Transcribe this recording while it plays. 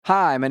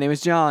Hi, my name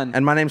is John.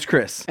 And my name's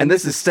Chris. And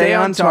this is Stay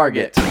on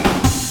Target.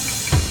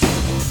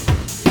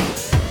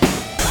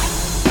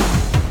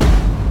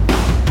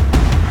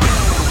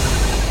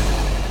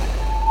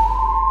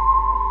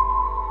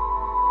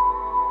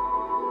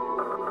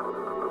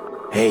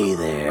 Hey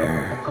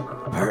there,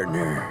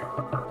 partner.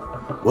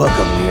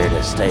 Welcome here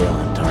to Stay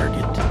on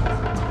Target.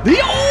 The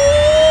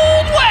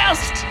Old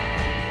West!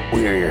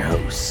 We're your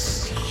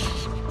hosts.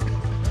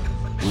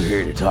 We're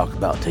here to talk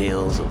about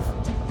tales of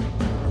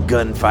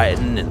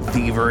gunfighting and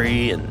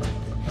thievery and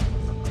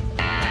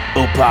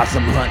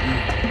opossum hunting.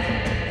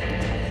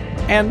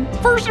 And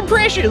first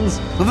impressions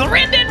of the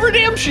Red Dead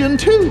Redemption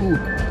 2.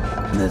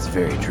 And that's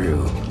very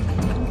true.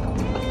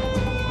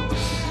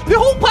 The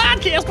whole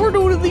podcast we're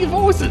doing these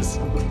voices.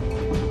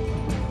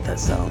 That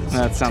sounds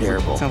Like,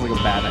 terrible. sounds like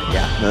a bad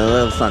idea.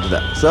 No, let's not do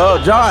that.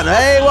 So, John,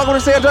 hey, welcome to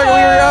Stay on Target.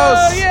 We're your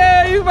hosts.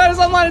 Yeah, you can find us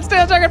online at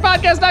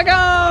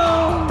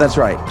stayontargetpodcast.com. That's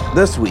right.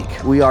 This week,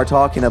 we are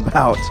talking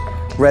about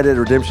Red Dead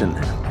Redemption.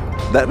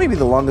 That may be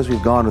the longest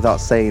we've gone without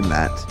saying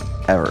that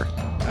ever.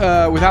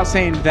 Without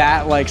saying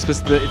that, like, the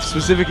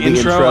specific The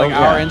intro, intro, like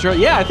our yeah. intro.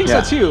 Yeah, I think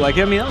Yeah. so too. Like,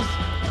 I mean, that was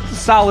a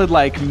solid,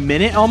 like,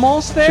 minute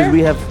almost there.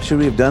 Should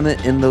we have done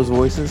it in those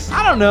voices?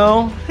 I don't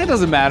know. It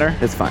doesn't matter.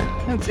 It's fine.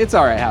 It's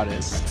all right how it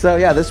is. So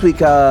yeah, this week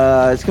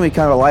it's gonna be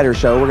kind of a lighter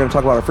show. We're gonna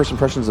talk about our first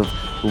impressions of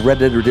Red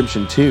Dead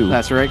Redemption 2.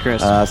 That's right,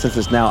 Chris. Since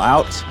it's now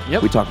out.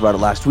 Yep. We talked about it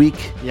last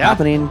week. Yeah.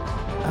 Happening.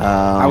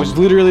 I was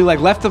literally like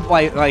left the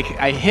like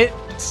I hit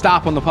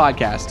stop on the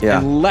podcast Yeah.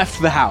 and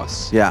left the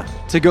house. Yeah.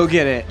 To go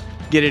get it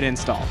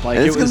installed. Like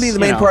And it's going to be the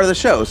main part of the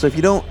show. So if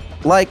you don't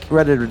like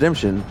Red Dead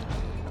Redemption,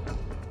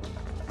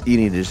 you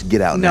need to just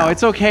get out now. No,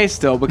 it's okay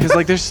still because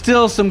like there's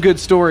still some good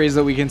stories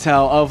that we can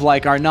tell of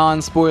like our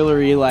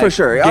non-spoilery like for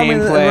sure. gameplay. I mean,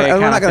 we're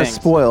not going going to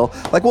spoil.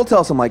 Like we'll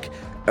tell some like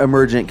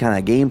emergent kind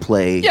of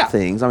gameplay Yeah.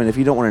 things. I mean, if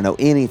you don't want to know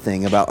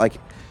anything about like,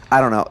 I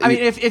don't know. I mean,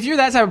 if you're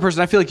that type of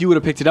person, I feel like you would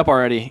have picked it up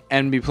already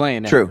and be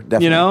playing it. True,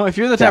 definitely. You know, if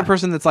you're the type Yeah. of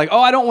person that's like, oh,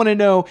 I don't want to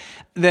know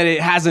that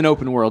it has an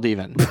open world,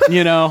 even,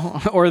 you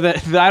know, or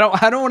that I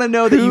don't want to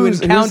know that you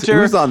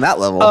encounter who's on that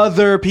level?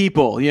 other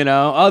people, you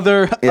know,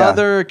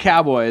 other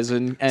cowboys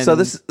and So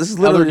this is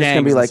literally just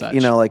going to be like, such.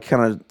 you know, like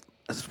kind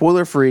of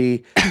spoiler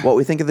free, what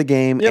we think of the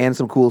game Yep. and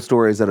some cool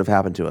stories that have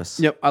happened to us.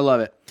 Yep, I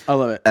love it.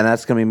 And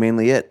that's going to be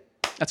mainly it.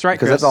 That's right,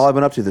 Because Chris. that's all I've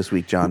been up to this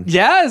week, John.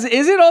 Yeah, is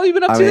it all you've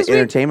been up I to mean, this week?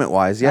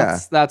 entertainment-wise, yeah.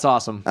 That's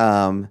awesome.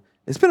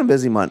 It's been a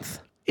busy month.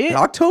 It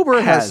October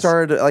has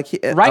started like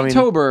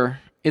Right-tober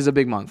is a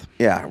big month.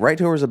 Yeah,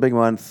 Right-tober is a big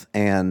month,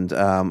 and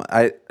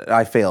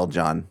I failed,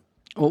 John.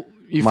 Well,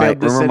 you failed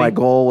this Remember city. my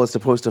goal was to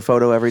post a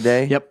photo every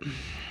day. Yep.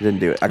 Didn't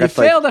do it. I You got to,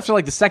 failed after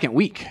like the second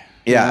week.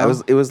 Yeah, you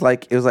know? it was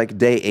like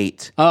day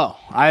 8. Oh,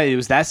 it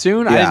was that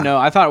soon? I Yeah. didn't know.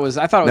 I thought it was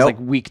Nope. like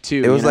week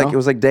 2. It was you know? it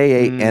was like day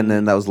 8, and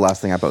then that was the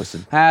last thing I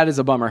posted. That is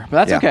a bummer, but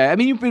that's Yeah. okay. I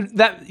mean,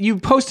 you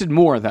posted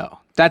more though.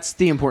 That's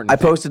the important I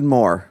thing. posted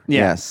more.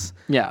 Yeah. Yes.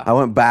 Yeah. I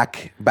went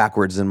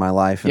backwards in my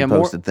life and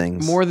posted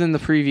things. more than the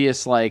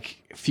previous like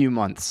few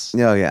months.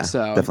 Oh yeah,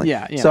 So definitely.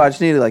 yeah. So I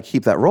just needed to like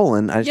keep that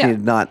rolling. I just Yeah.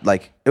 needed not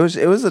like it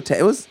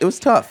was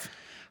tough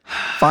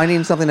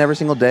finding something every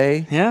single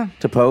day. Yeah.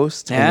 To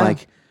post Yeah. and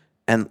like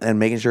and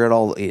making sure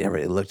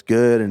it looked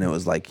good and it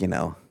was like, you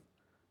know.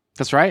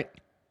 That's right.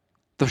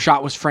 The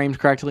shot was framed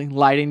correctly,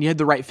 lighting. You had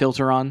the right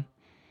filter on.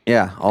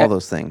 Yeah, all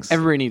those things.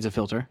 Everybody needs a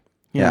filter.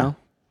 You Yeah. know,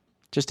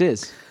 just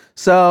is.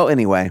 So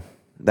anyway,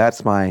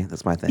 that's my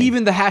thing.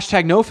 Even the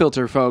hashtag no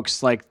filter,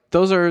 folks. Like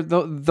those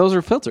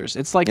are filters.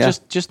 It's like Yeah.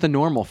 just the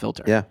normal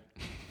filter. Yeah.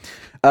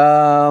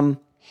 Yeah.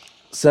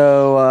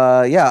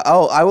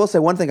 Oh, I will say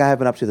one thing I have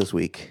been up to this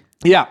week.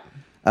 Yeah.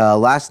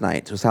 Last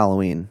night was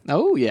Halloween.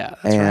 Oh yeah.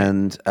 That's right.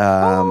 And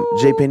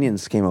Jay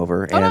Pinions came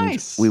over and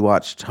nice. we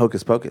watched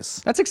Hocus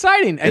Pocus. That's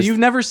exciting. And you've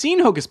never seen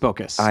Hocus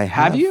Pocus. I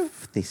have you?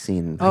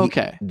 Seen.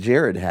 Okay.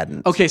 Jared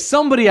hadn't. Okay,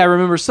 I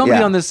remember somebody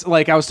Yeah. on this,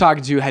 like I was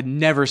talking to, had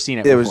never seen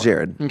it It before. was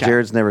Jared. Okay.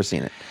 Jared's never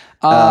seen it.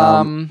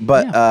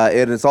 Yeah.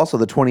 It is also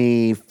the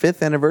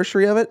 25th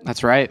anniversary of it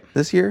That's right.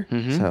 this year.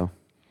 So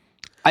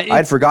I'd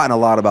I'd forgotten a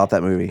lot about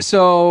that movie.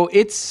 So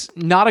it's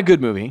not a good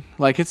movie.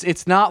 Like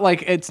it's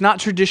not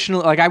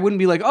traditional. Like I wouldn't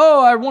be like,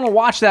 oh, I want to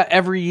watch that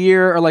every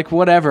year or like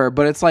whatever.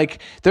 But it's like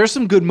there's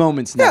some good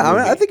moments in that Yeah, I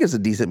movie. mean, I think it's a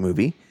decent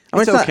movie. I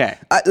mean, It's not- okay.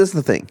 This is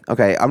the thing.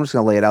 Okay, I'm just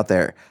gonna lay it out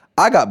there.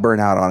 I got burnt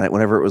out on it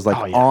whenever it was like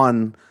Oh, yeah.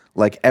 on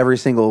like every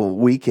single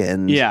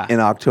weekend Yeah. in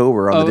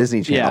October on the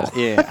Disney Channel.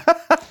 Yeah.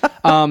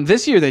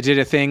 This year they did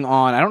a thing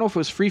on, I don't know if it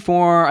was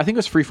Freeform. I think it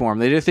was Freeform.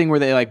 They did a thing where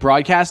they like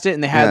broadcast it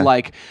and they had Yeah.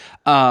 like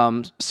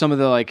some of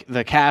the like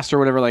the cast or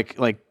whatever like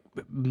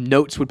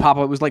notes would pop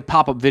up. It was like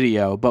pop up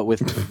video, but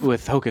with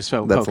Hocus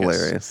Pocus. That's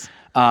hilarious.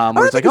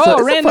 Where it's like, it's oh,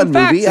 a random fun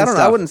facts movie. and I don't know.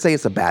 I stuff. wouldn't say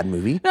it's a bad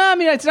movie. No, I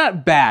mean it's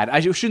not bad.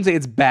 I shouldn't say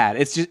it's bad.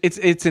 It's just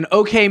it's an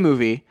okay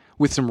movie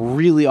with some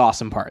really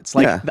awesome parts.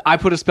 Like Yeah. I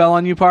put a spell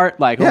on you part.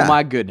 Like Yeah. oh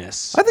my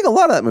goodness. I think a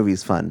lot of that movie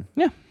is fun.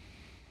 Yeah.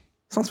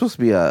 It's not supposed to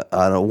be an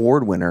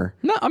award winner,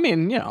 No, I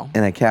mean, you know.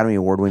 an Academy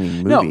Award winning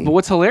movie. No, but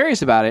what's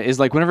hilarious about it is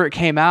like whenever it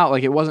came out,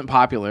 like it wasn't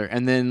popular,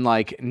 and then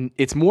like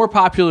it's more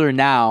popular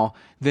now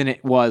than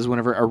it was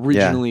whenever it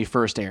originally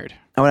first aired.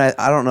 I mean,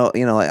 I don't know.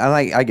 You know,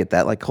 like I get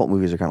that. Like cult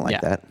movies are kind of like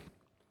Yeah. that.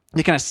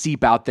 They kind of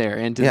seep out there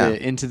into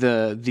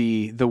Yeah.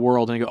 the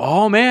world, and you go,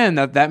 oh man,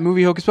 that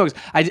movie Hocus Pocus.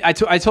 I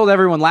told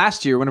everyone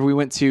last year whenever we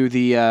went to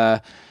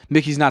the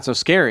Mickey's Not So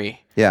Scary.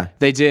 Yeah.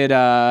 They did.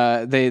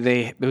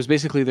 It was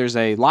basically there's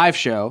a live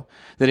show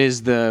that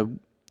is the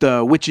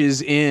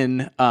witches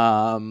in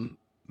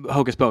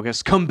Hocus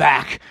Pocus come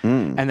back,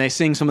 and they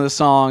sing some of the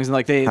songs, and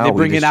like they How we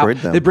bring it out. destroyed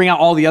them. They bring out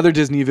all the other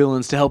Disney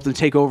villains to help them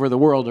take over the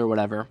world or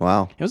whatever.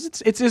 Wow.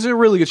 It's a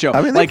really good show. I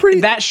mean, they're like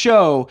pretty- that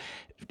show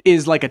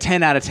is like a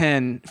 10 out of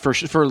 10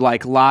 for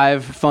like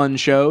live fun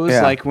shows.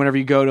 Yeah. Like whenever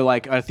you go to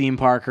like a theme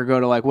park or go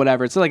to like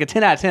whatever, it's like a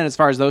 10 out of 10 as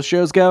far as those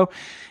shows go.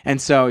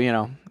 And so, you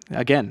know,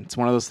 again, it's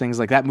one of those things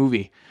like that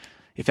movie.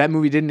 If that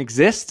movie didn't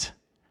exist,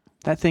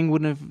 that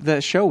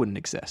show wouldn't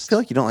exist. I feel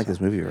like you don't like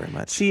this movie very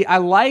much. See, I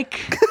like,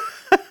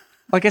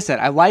 like I said,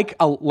 I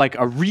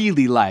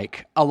really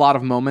like a lot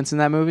of moments in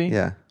that movie.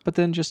 Yeah. But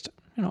then just,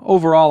 you know,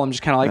 overall, I'm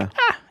just kind of like,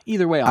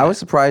 either way. I was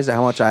surprised at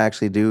how much I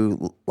actually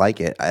do like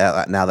it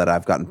now that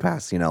I've gotten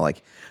past, you know,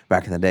 like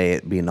back in the day,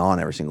 it being on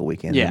every single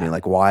weekend. Yeah. And being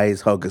like, why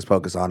is Hocus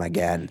Pocus on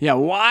again? Yeah,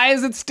 why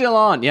is it still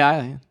on?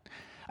 Yeah.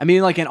 I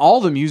mean, like, and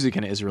all the music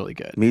in it is really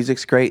good.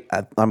 Music's great.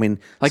 I mean,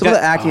 Like some of that-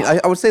 the acting,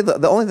 I would say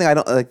the only thing I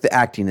don't like, the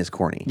acting is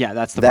corny. Yeah,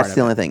 that's the part of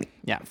the it. only thing.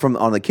 Yeah. From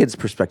on the kids'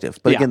 perspective.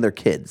 But Yeah. again, they're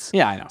kids.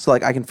 Yeah, I know. So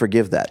like I can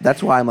forgive that.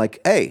 That's why I'm like,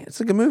 hey,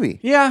 it's a good movie.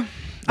 Yeah,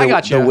 I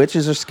got you. The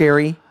witches are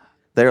scary.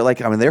 They're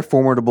like, I mean, they're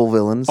formidable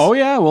villains. Oh,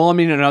 yeah. Well, I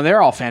mean, you know,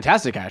 they're all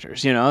fantastic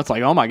actors. You know, it's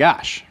like, oh my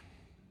gosh.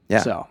 yeah.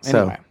 So,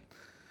 anyway.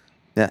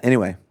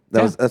 Anyway,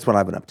 that's what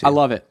I've been up to. I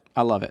love it.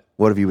 I love it.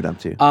 What have you been up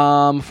to?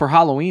 For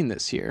Halloween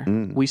this year,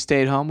 we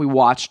stayed home. We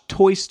watched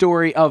Toy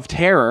Story of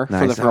Terror for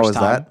the Nice. first How was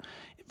time. that?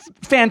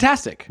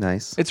 Fantastic.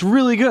 Nice. It's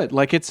really good.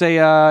 Like it's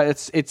a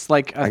it's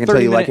like a I can tell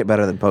you 30-minute like it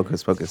better than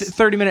Hocus Pocus.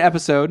 30-minute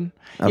episode.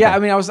 Yeah, I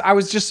mean, I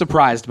was just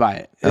surprised by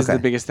it. Is Okay.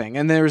 the biggest thing.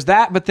 And there was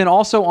that, but then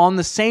also on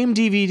the same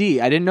DVD,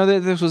 I didn't know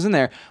that this was in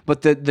there,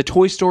 but the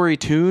Toy Story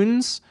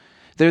tunes.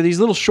 They're these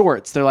little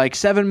shorts. They're like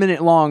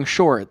 7-minute long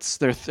shorts.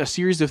 They're a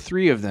series of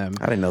 3 of them.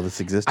 I didn't know this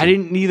existed. I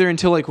didn't either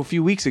until like a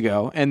few weeks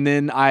ago, and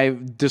then I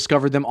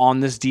discovered them on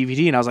this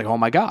DVD, and I was like, "Oh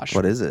my gosh,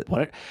 What is it?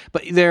 What?"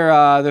 But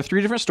they're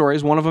 3 different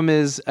stories. One of them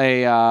is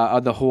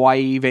the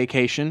Hawaii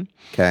vacation.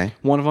 Okay.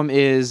 One of them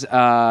is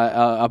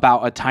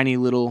about a tiny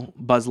little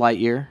Buzz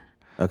Lightyear.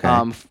 Okay.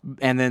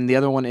 And then the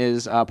other one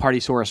is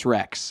Partysaurus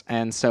Rex,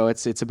 and so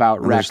it's about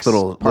And Rex. there's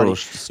little Party.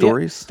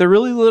 stories? Yeah, they're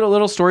really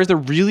little stories. They're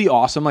really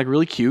awesome, like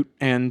really cute,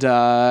 and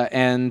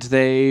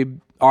they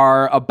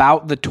are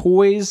about the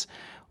toys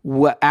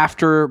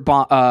after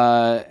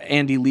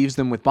Andy leaves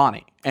them with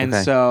Bonnie, and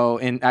Okay. so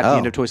at the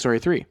end of Toy Story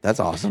 3. That's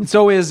awesome.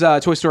 So is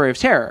Toy Story of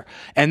Terror,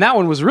 and that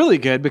one was really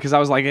good because I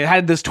was like, it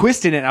had this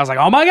twist in it. And I was like,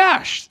 oh my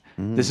gosh,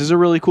 this is a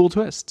really cool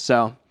twist.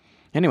 So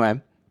anyway.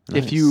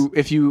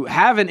 If you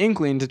have an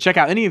inkling to check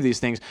out any of these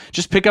things,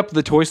 just pick up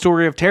the Toy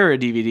Story of Terror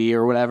DVD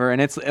or whatever,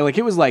 and it's like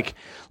it was like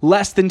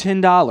less than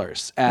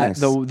 $10 at Nice.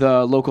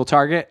 the local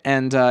Target,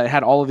 and it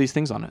had all of these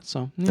things on it.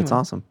 So That's anyway,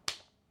 awesome.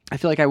 I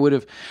feel like I would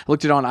have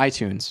looked it on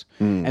iTunes,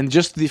 and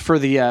just for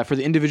the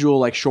individual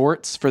like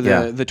shorts for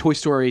Yeah. the Toy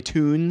Story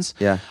tunes,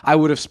 Yeah. I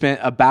would have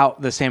spent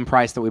about the same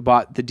price that we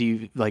bought the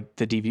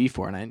DVD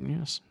for,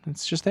 and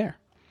it's just there.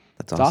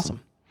 That's It's awesome.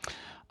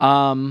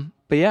 awesome.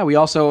 But yeah, we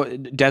also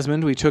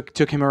Desmond. We took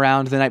him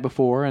around the night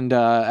before, and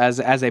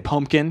as a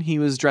pumpkin, he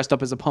was dressed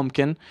up as a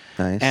pumpkin.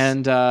 Nice.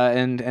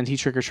 And he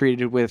trick or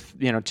treated with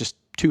just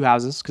 2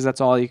 houses because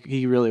that's all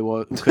he really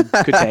could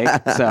take.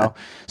 So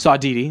saw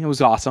Dee Dee. It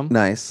was awesome.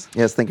 Nice.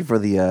 Yes, thank you for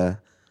the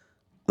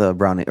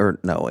brownie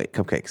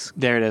cupcakes.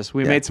 There it is.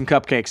 We made some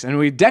cupcakes and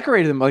we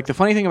decorated them. Like the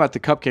funny thing about the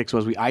cupcakes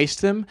was we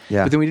iced them,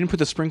 Yeah. but then we didn't put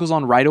the sprinkles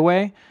on right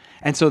away.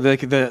 And so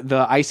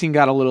the icing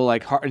got a little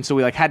like hard, and so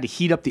we like had to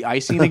heat up the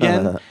icing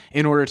again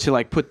in order to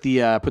like put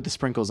the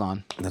sprinkles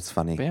on. That's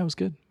funny. But yeah, it was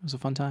good. It was a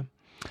fun time.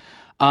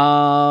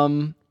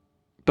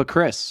 But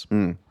Chris,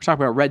 we're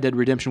talking about Red Dead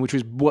Redemption, which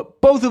was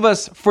what both of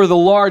us for the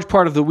large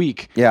part of the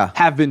week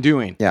have been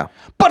doing. Yeah.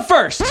 But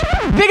first, pick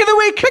of the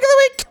week. Pick of the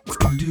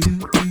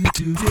week.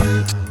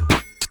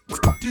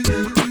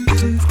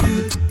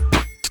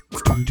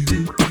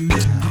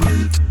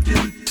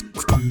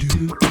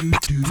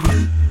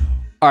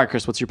 All right,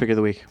 Chris, what's your pick of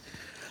the week?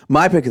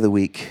 My pick of the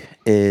week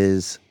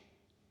is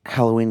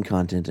Halloween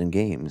content and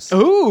games.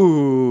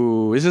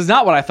 Ooh, this is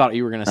not what I thought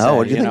you were going to say. Oh,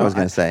 what did you think I was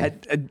gonna say?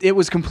 It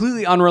was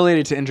completely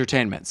unrelated to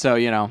entertainment. So,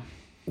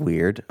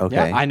 Weird. Okay.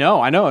 yeah, I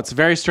know. It's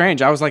very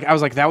strange. I was like,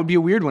 that would be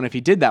a weird one if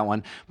he did that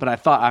one, but I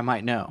thought I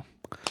might know.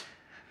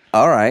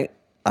 All right.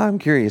 I'm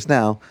curious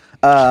now.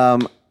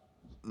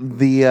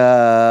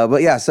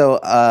 But yeah, so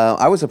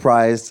I was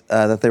surprised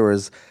that there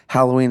was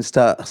Halloween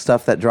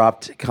stuff that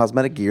dropped,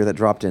 cosmetic gear that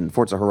dropped in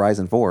Forza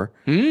Horizon 4.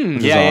 Which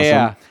is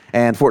yeah.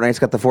 And Fortnite's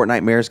got the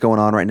Fortnitemares going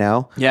on right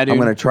now. Yeah, dude. I'm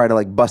going to try to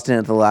like bust in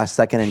at the last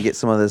second and get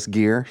some of this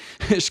gear.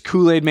 Just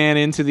Kool-Aid Man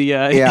into the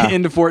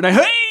into Fortnite.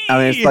 Hey! I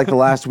mean, it's like the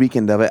last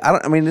weekend of it.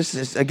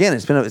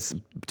 It's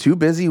too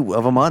busy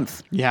of a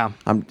month. Yeah.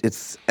 I'm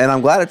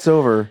glad it's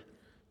over.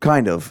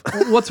 Kind of.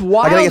 What's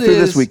wild I gotta get through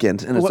this is-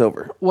 weekend and it's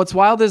over. What's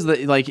wild is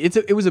that like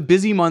it was a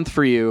busy month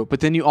for you, but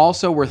then you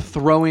also were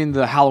throwing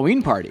the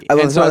Halloween party.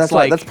 And so it's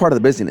like that's part of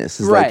the busyness.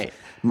 Is right.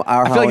 Like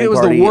our I feel like Halloween it was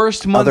party, the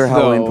worst month other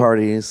Halloween though,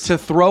 parties. to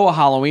throw a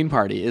Halloween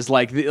party. Is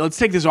like let's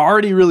take this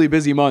already really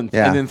busy month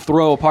Yeah. and then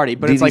throw a party.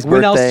 But it's Dee Dee's like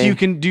when else birthday. you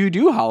can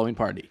do a Halloween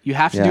party? You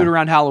have to do Yeah. it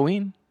around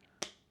Halloween.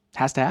 It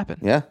has to happen.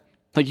 Yeah.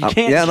 Like you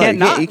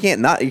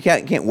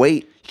can't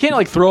wait. You can't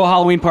like throw a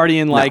Halloween party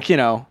in like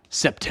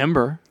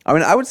September. I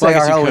mean, I would say Well, I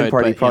our guess you Halloween could,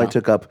 party but, probably you know.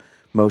 took up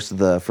most of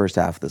the first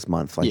half of this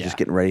month. Like Yeah. just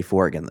getting ready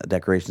for it, getting the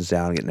decorations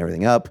down, getting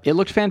everything up. It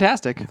looked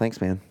fantastic. Thanks,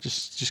 man.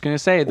 Just gonna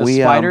say the We,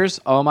 spiders.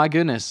 Oh my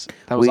goodness,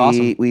 that was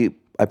awesome.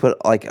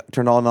 I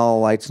turned on all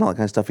the lights and all that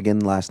kind of stuff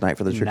again last night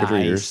for the trick or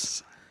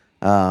treaters.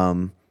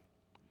 Nice.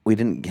 We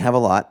didn't have a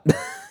lot.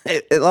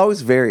 It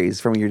always varies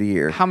from year to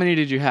year. How many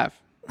did you have?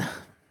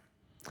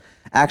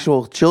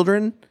 Actual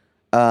children,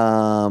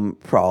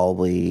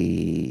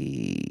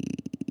 probably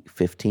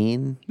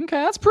 15. Okay,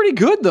 that's pretty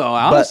good though.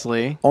 But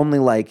Honestly. only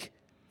like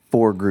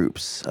 4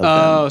 groups. Of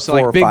Oh, them. so 4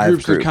 like or big 5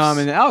 groups would come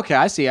and okay,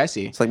 I see.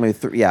 It's like maybe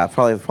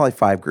probably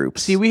 5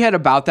 groups. See, we had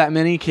about that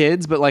many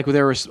kids, but like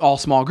there were all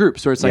small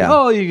groups where it's like, Yeah.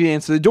 oh, you can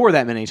answer the door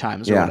that many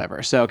times or Yeah.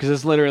 whatever. So, because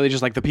it's literally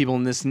just like the people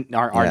in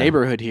our Yeah.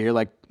 neighborhood here,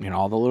 like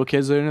all the little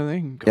kids and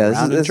everything. Go Yeah,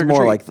 around and this is trick or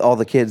more treat. like all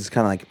the kids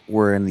kind of like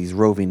were in these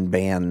roving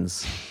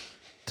bands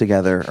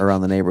together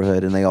around the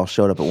neighborhood, and they all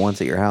showed up at once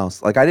at your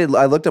house. Like I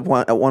looked up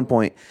at one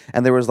point,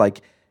 and there was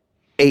like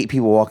 8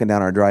 people walking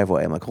down our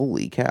driveway. I'm like,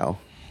 holy cow,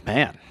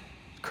 man.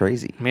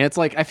 crazy. I mean, it's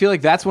like I feel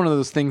like that's one of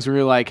those things where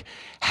you're like,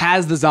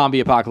 has the zombie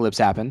apocalypse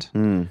happened?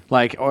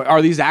 Like, or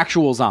are these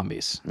actual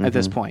zombies at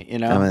this point? You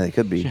know, I mean, they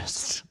could be.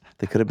 Just-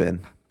 They could have been.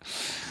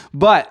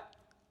 but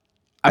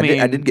I mean,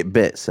 I did get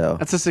bit, so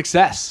that's a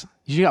success.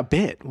 You got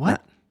bit.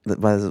 What?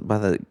 by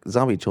the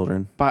zombie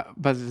children. By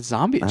the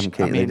zombie. I'm kidding,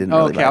 I they mean, didn't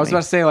really okay, bite I was me.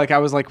 about to say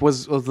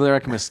was there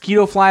like a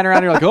mosquito flying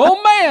around? You're like,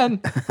 oh man,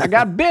 I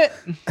got bit.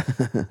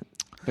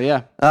 But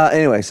yeah,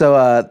 Anyway,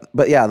 so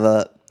but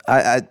yeah,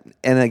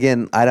 and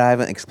again, I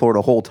haven't explored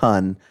a whole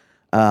ton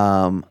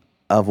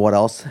of what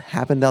else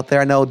happened out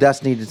there. I know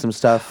Destiny did some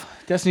stuff.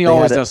 Destiny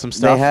always does some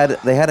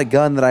stuff. They had a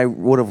gun that I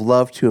would have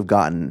loved to have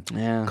gotten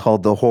Yeah.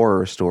 called the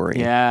Horror Story.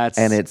 Yeah,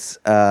 it's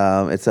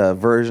a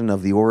version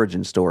of the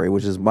Origin Story,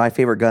 which is my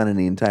favorite gun in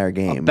the entire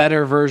game.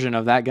 better version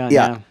of that gun.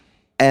 yeah. Yeah.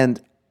 And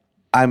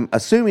I'm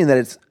assuming that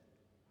it's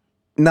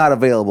not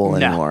available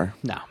anymore,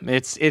 No,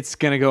 it's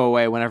gonna go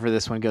away whenever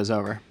this one goes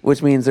over.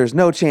 which means there's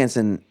no chance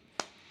in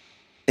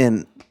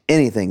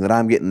anything that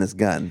I'm getting this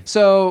gun.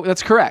 So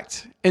that's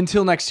correct.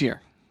 Until next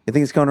year, You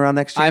think it's coming around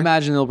next year? I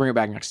imagine they'll bring it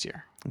back next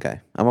year.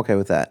 Okay, I'm okay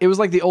with that. It was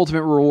like the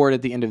ultimate reward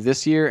at the end of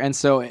this year, and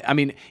so I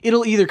mean,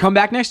 it'll either come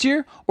back next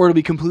year or it'll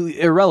be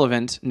completely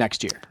irrelevant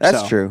next year.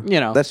 That's So, true.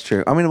 You know, that's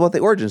true. I mean, well, the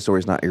origin story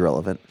is not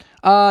irrelevant.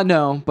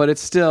 no, but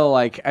it's still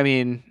like I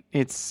mean,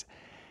 I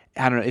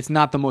don't know. It's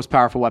not the most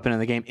powerful weapon in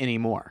the game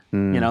anymore. You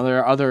know, there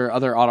are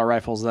other auto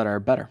rifles that are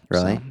better.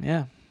 Really? So,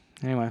 yeah.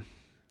 Anyway,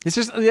 it's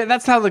just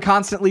that's how the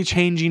constantly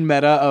changing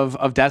meta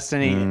of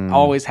Destiny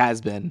always has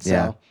been. So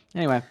Yeah.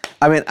 anyway,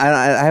 I mean,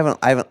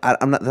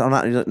 I'm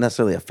not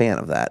necessarily a fan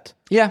of that.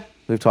 yeah,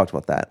 We've talked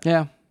about that.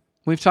 yeah.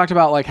 We've talked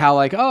about like how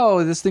like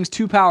oh this thing's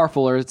too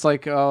powerful or it's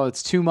like oh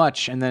it's too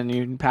much and then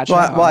you patch it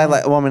out.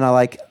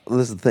 This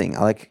is the thing.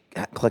 I like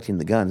collecting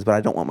the guns, but I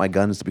don't want my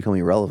guns to become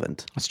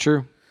irrelevant. That's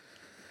true.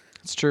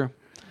 It's true.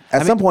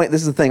 At some point,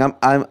 this is the thing.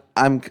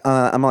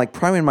 I'm like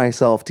priming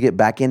myself to get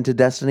back into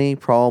Destiny.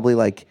 Probably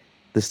like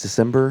this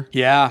December.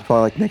 Yeah.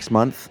 Probably like next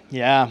month.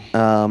 Yeah.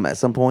 At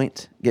some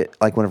point, get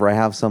like whenever I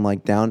have some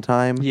like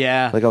downtime.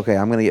 Yeah. Like okay,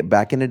 I'm gonna get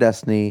back into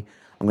Destiny.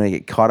 I'm gonna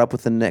get caught up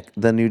with the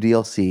new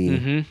DLC.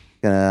 Mm-hmm.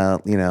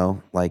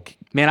 Gonna like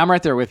Man, I'm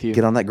right there with you.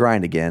 get on that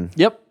grind again.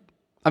 Yep.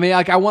 I mean,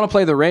 like I want to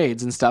play the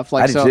raids and stuff.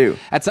 Like I do so,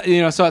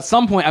 too. So at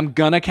some point I'm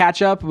gonna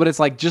catch up, but it's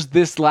like just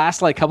this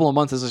last like couple of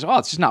months is just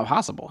it's just not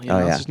possible. You know,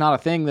 yeah. it's just not a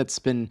thing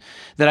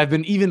that I've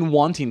been even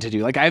wanting to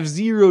do. Like I have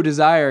zero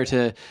desire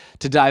to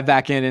dive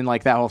back in and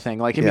like that whole thing.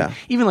 Like I mean,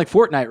 even like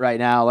Fortnite right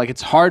now, like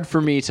it's hard for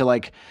me to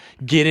like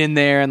get in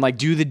there and like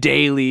do the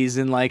dailies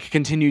and like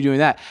continue doing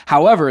that.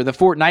 However, the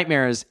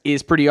Fortnitemares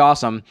is pretty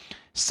awesome.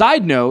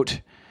 Side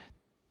note.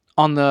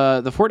 On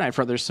the Fortnite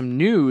front, there's some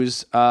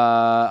news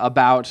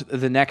about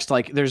the next,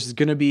 like, there's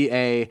going to be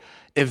a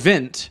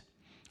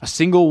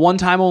single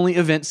one-time only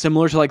event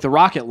similar to, like, the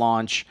rocket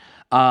launch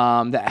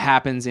that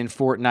happens in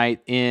Fortnite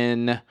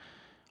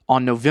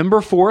on November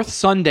 4th,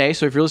 Sunday.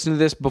 So if you're listening to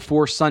this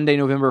before Sunday,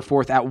 November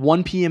 4th at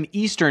 1 p.m.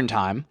 Eastern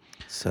time.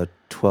 So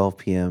 12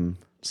 p.m.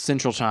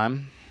 Central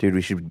time. Dude,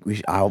 we should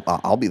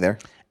I'll be there.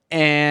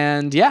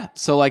 And yeah,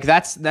 so like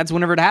that's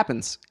whenever it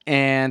happens.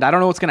 And I don't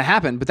know what's going to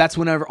happen, but that's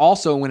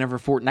whenever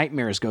Fort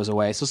Nightmares goes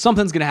away. So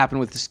something's going to happen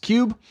with this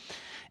cube,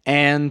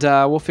 and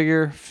we'll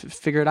figure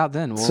it out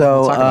then. We'll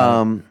talk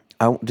about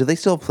it. Do they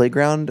still have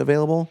Playground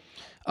available?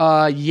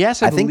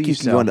 Yes, I think believe you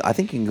can so. go into. I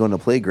think you can go into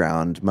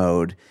Playground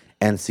mode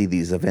and see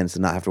these events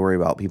and not have to worry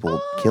about people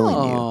killing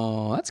you.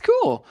 Oh, that's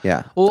cool.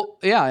 Yeah. Well,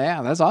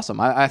 yeah, that's awesome.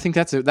 I think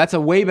that's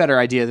a way better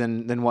idea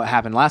than what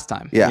happened last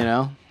time. Yeah. You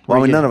know? Well, I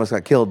Where mean, you none get- of us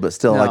got killed, but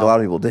still, like a No. lot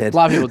of people did. A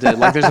lot of people did.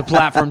 Like, there's a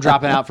platform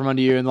dropping out from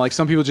under you, and like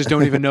some people just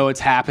don't even know it's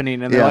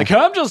happening, and they're Yeah. like,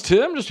 I'm just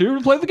here to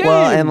play the game.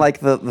 Well, and like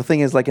the thing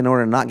is, like in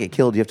order to not get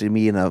killed, you have to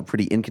be in a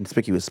pretty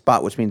inconspicuous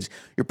spot, which means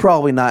you're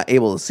probably not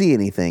able to see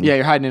anything. yeah,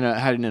 you're hiding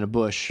in a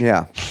bush.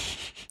 Yeah.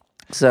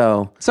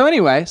 So So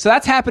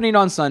that's happening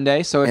on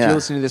Sunday. So if Yeah. you're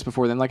listening to this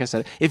before then, like I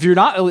said, if you're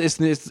not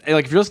listening,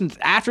 like if you're listening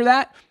after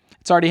that,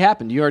 it's already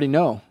happened. You already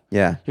know.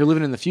 yeah. You're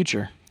living in the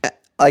future.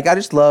 Like I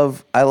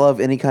love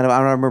any kind of. I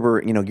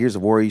remember Gears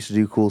of War used to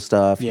do cool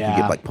stuff. You Yeah.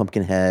 could get like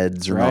pumpkin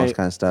heads and all this Right.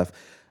 kind of stuff.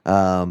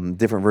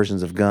 Different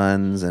versions of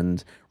guns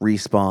and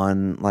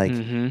respawn like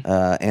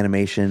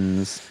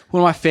animations.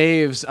 One of my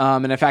faves,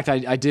 and in fact,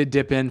 I did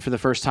dip in for the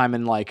first time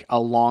in like a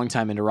long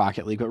time into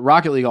Rocket League. But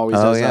Rocket League always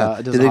Oh, does. yeah.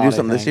 Does Did a they do holiday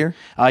something this thing.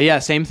 year? Yeah,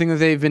 same thing that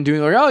they've been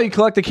doing. Like, you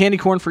collect the candy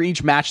corn for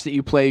each match that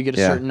you play. You get a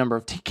Yeah. certain number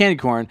of candy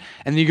corn,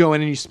 and then you go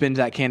in and you spend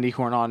that candy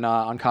corn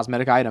on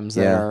cosmetic items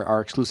that Yeah.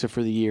 are exclusive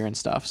for the year and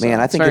stuff. So Man,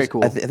 I it's think very it's,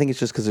 cool. I think it's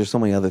just because there's so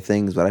many other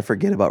things, but I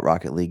forget about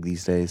Rocket League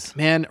these days.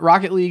 Man,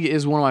 Rocket League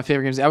is one of my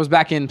favorite games. I was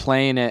back in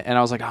playing it, and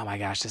I was like, "Oh my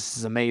gosh, this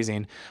is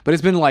amazing!" But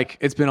it's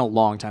been a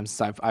long time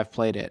since I've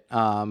played it.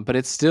 But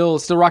it's still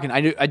rocking.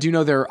 I do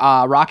know their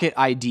Rocket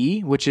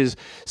ID, which is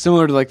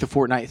similar to like the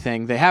Fortnite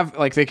thing. They have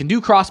like they can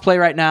do crossplay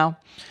right now,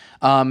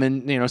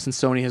 and since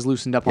Sony has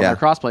loosened up on Yeah. their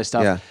crossplay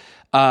stuff.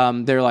 Yeah.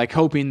 They're like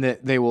hoping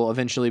that they will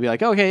eventually be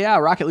like, okay, yeah,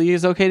 Rocket League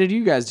is okay to do.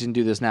 You guys can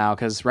do this now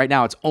because right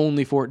now it's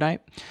only Fortnite.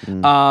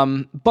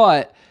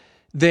 But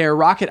their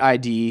Rocket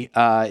ID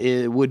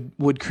it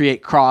would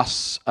create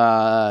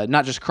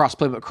not just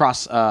crossplay, but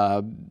cross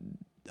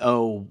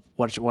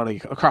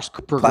cross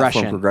progression.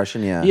 Platform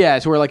progression, yeah. Yeah,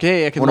 it's where like,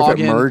 hey, I can Wonder if log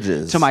it in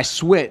merges. to my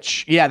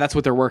Switch. Yeah, that's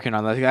what they're working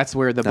on. That's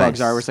where the bugs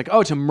Nice. are. Where it's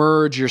like, to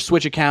merge your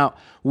Switch account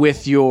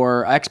with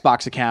your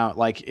Xbox account,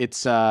 like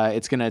it's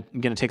gonna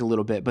take a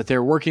little bit, but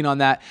they're working on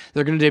that.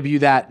 They're gonna debut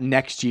that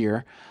next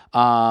year,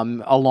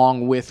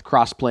 along with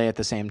crossplay at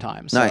the same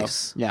time. So,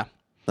 Nice. Yeah.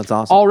 That's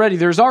awesome.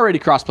 There's already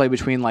crossplay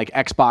between like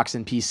Xbox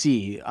and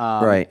PC,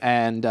 Right.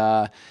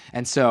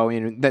 And so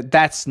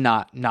that's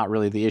not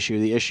really the issue.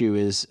 The issue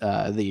is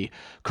the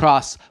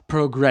cross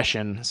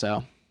progression.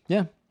 So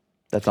yeah.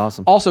 That's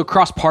awesome. Also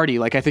cross party.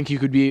 Like I think you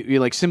could be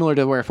like similar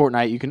to where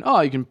Fortnite you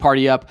can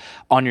party up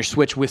on your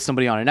Switch with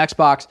somebody on an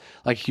Xbox.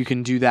 Like you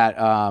can do that.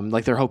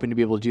 Like they're hoping to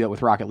be able to do that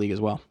with Rocket League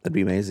as well. That'd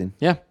be amazing.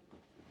 Yeah.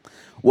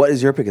 What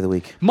is your pick of the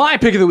week? My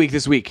pick of the week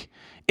this week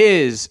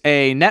is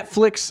a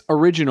Netflix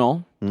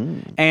original,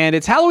 and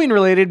it's Halloween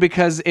related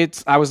because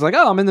I was like,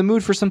 I'm in the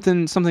mood for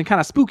something kind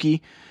of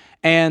spooky,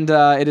 and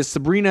it is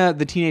Sabrina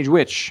the Teenage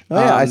Witch,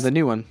 the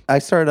new one. I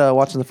started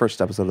watching the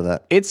first episode of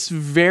that. It's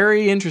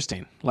very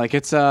interesting. Like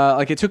it's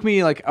it took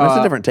me like It's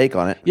a different take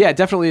on it. Yeah, it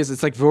definitely is.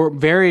 It's like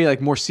very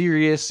like more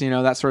serious,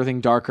 that sort of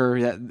thing, darker,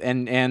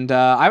 and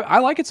I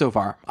like it so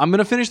far. I'm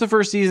gonna finish the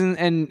first season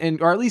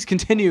and or at least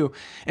continue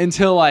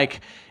until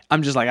like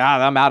I'm just like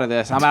I'm out of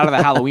this. I'm out of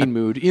the Halloween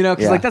mood, because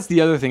Yeah. like that's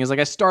the other thing is like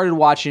I started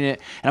watching it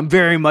and I'm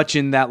very much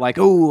in that like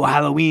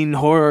Halloween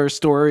horror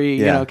story,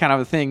 Yeah. kind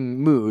of a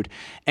thing mood.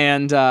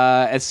 And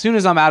as soon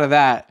as I'm out of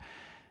that,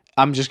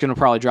 I'm just gonna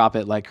probably drop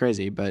it like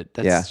crazy. But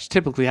that's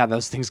typically how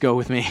those things go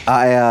with me.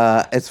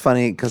 It's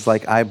funny because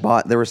like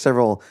there were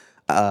several.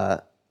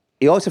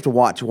 You always have to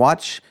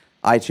watch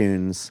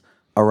iTunes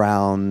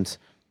around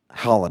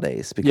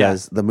holidays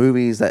because the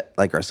movies that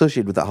like are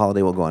associated with that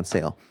holiday will go on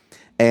sale,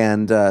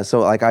 and so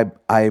like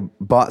I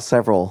bought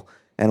several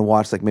and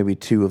watched like maybe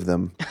 2 of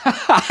them,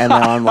 and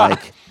now I'm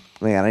like,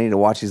 man, I need to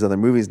watch these other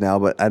movies now,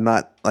 but I'm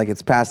not like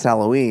it's past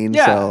Halloween,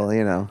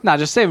 so Nah,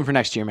 just save them for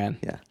next year, man.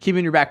 Yeah. Keep it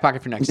in your back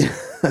pocket for next year.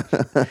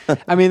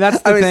 I mean,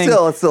 that's the thing.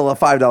 it's still a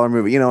 $5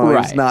 movie, it's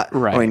Right, not.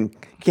 right. I mean, you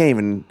can't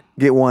even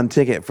get one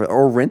ticket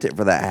or rent it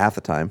for that half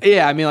the time.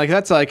 Yeah, I mean, like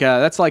that's like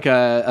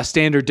a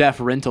standard def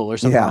rental or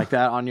something Yeah. like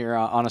that on your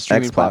on a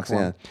streaming Xbox,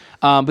 platform.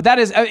 But that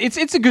is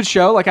it's a good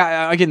show. Like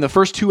again, the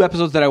first 2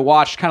 episodes that I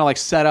watched kind of like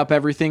set up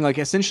everything. Like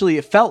essentially,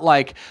 it felt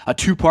like a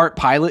 2-part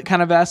pilot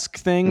kind of esque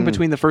thing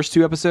between the first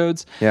 2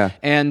 episodes. Yeah.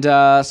 And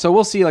so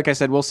we'll see. Like I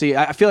said, we'll see.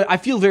 I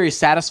feel very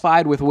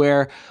satisfied with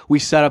where we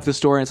set up the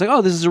story. And it's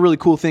like, this is a really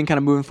cool thing, kind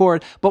of moving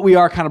forward. But we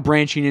are kind of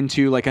branching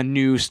into like a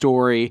new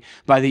story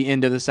by the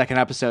end of the 2nd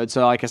episode.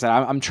 So like I said,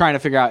 I'm trying to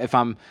figure out if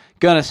I'm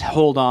gonna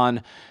hold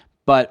on,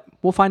 but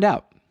we'll find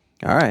out.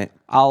 All right.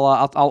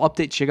 I'll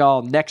update you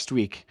all next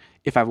week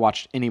if I've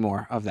watched any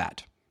more of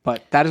that.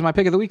 But that is my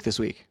pick of the week this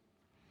week.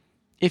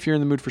 If you're in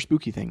the mood for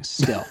spooky things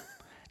still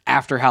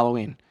after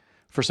Halloween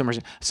for some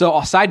reason. So,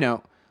 side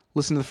note,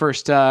 listen to the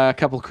first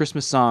couple of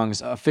Christmas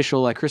songs,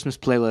 official Christmas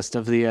playlist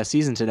of the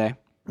season today.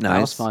 That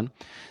was Nice. fun.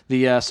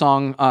 The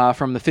song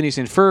from the Phineas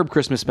and Ferb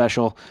Christmas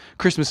special,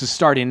 "Christmas is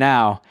Starting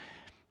Now."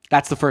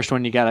 That's the first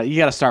one you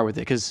gotta start with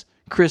it because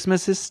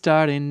Christmas is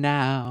starting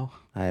now.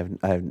 I've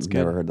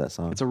never heard that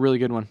song. It's a really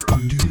good one.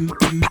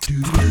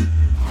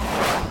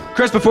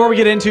 Chris, before we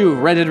get into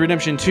Red Dead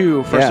Redemption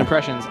 2 first Yeah.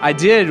 impressions, I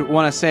did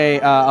want to say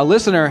a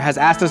listener has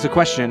asked us a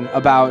question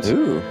about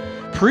Ooh.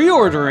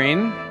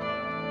 pre-ordering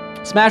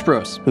Smash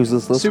Bros. Who's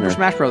this listener? Super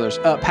Smash Brothers.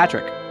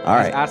 Patrick All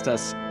has right. asked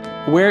us,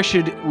 where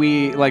should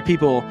we, like,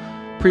 people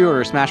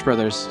pre-order Smash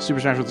Brothers, Super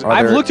Smash Brothers? Are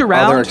I've there- looked Are there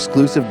around.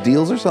 exclusive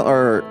deals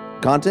or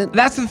content?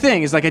 That's the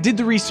thing, is like I did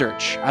the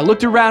research. I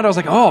looked around. I was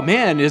like, oh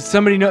man, is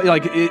somebody know?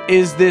 Like,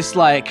 is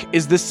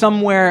this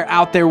somewhere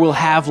out there? Will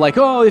have like,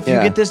 oh, if you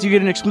Yeah. get this, you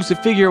get an exclusive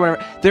figure or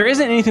whatever. There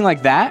isn't anything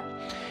like that.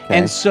 Okay.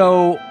 And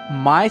so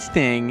my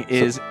thing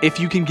is, if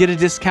you can get a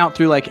discount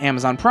through like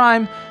Amazon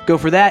Prime, go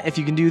for that. If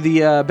you can do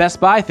the Best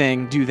Buy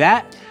thing, do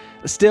that.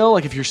 Still,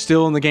 like if you're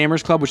still in the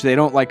Gamers Club, which they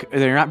don't like,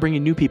 they're not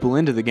bringing new people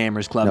into the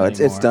Gamers Club. No, it's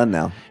anymore. done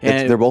now.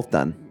 And- They're both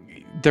done.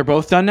 They're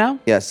both done now.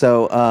 Yeah.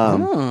 So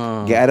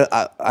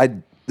yeah, I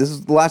this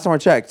is the last time I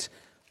checked.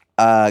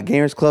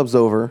 Gamers Club's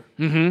over.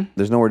 Mm-hmm.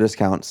 There's no more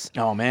discounts.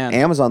 Oh man.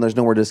 Amazon, there's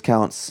no more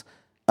discounts.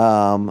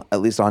 At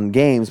least on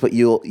games, but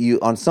you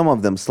on some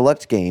of them,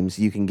 select games,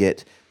 you can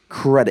get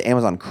credit,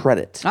 Amazon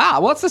credit.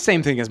 Well, it's the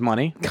same thing as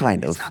money.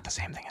 Kind of. It's not the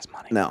same thing as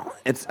money. No,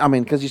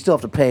 because you still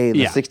have to pay the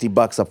Yeah.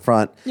 $60 up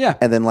front. Yeah.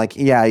 And then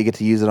you get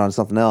to use it on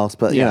something else.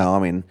 But Yeah.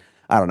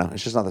 I don't know.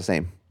 It's just not the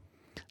same.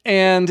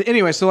 And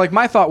anyway, so like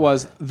my thought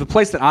was the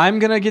place that I'm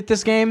gonna get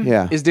this game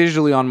Yeah. is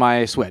digitally on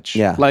my Switch.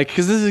 Yeah. Like,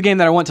 because this is a game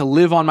that I want to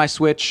live on my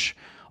Switch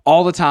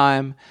all the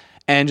time,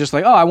 and just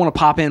like, oh, I want to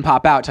pop in,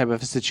 pop out type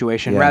of a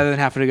situation, Yeah. rather than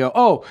having to go,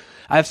 oh,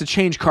 I have to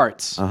change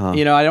carts. Uh-huh.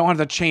 I don't have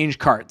to change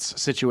carts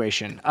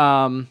situation.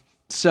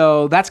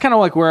 So that's kind of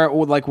like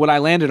what I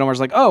landed on. Was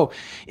like, oh,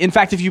 in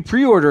fact, if you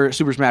pre-order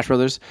Super Smash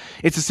Brothers,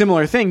 it's a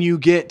similar thing. You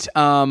get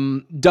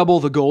double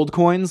the gold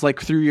coins,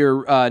 like through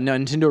your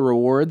Nintendo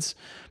Rewards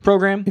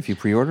program. If you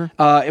pre-order,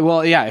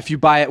 Well, yeah, if you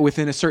buy it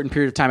within a certain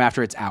period of time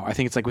after it's out. I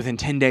think it's like within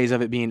 10 days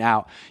of it being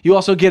out. You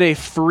also get a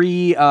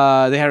free, they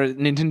had a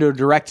Nintendo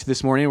Direct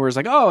this morning where it's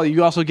like, oh,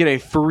 you also get a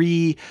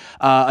free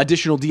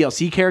additional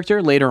DLC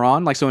character later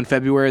on. Like, so in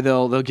February,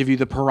 they'll give you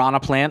the Piranha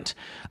Plant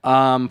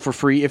for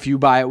free if you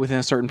buy it within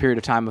a certain period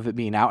of time of it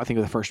being out. I think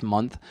the first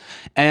month.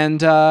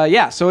 And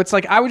yeah, so it's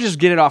like, I would just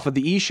get it off of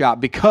the eShop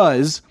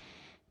because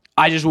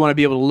I just want to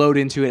be able to load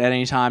into it at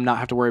any time, not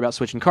have to worry about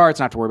switching carts,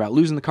 not have to worry about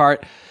losing the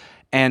cart.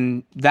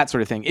 And that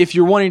sort of thing. If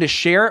you're wanting to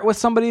share it with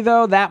somebody,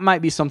 though, that might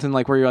be something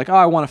like where you're like, oh,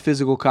 I want a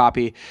physical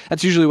copy.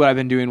 That's usually what I've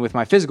been doing with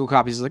my physical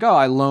copies. Is like, oh,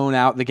 I loan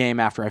out the game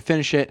after I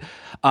finish it.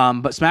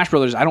 But Smash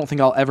Brothers, I don't think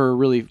I'll ever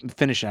really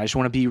finish it. I just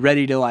want to be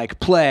ready to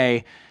like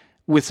play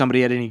with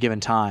somebody at any given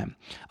time.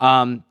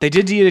 They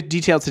did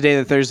detail today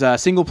that there's a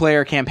single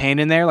player campaign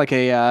in there, like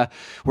a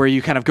where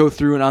you kind of go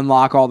through and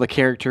unlock all the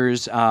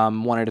characters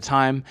one at a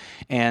time,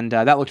 and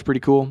that looks pretty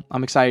cool.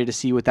 I'm excited to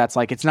see what that's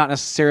like. It's not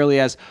necessarily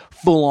as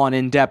full on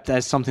in depth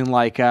as something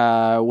like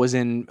was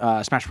in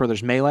Smash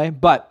Brothers Melee,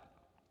 but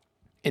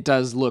it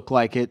does look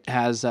like it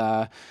has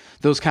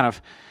those kind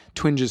of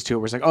twinges to it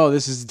where it's like, oh,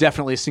 this is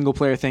definitely a single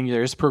player thing.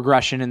 There's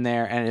progression in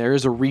there, and there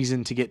is a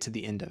reason to get to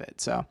the end of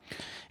it. So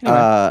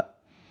anyway.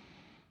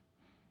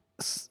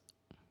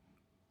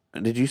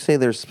 did you say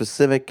there's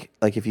specific,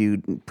 like if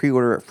you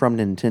pre-order it from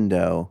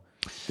Nintendo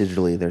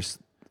digitally, there's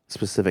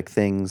specific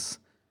things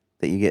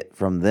that you get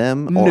from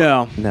them?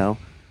 Or, no.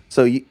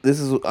 So this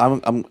is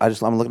I'm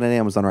looking at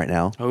Amazon right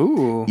now.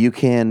 Ooh. You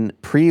can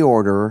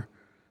pre-order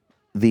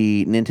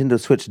the Nintendo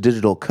Switch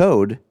digital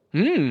code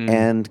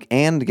and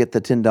get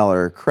the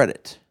 $10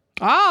 credit.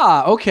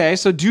 Okay.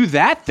 So do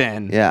that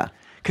then. Yeah,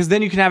 Because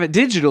then you can have it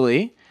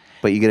digitally.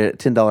 but you get a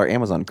 $10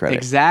 Amazon credit.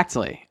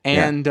 Exactly.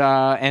 And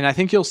I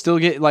think you'll still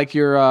get like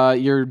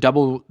your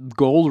double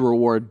gold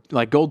reward,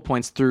 like gold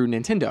points through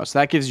Nintendo. So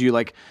that gives you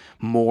like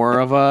more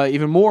of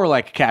even more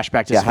like cash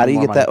back to Yeah, spend how do you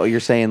more get money. that? What you're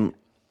saying,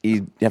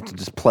 you have to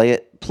just play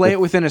it. Play it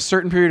within a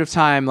certain period of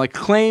time, like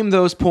claim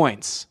those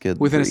points Good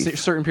within a grief.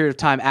 certain period of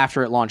time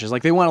after it launches.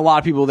 Like they want a lot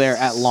of people there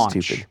at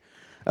launch. Stupid.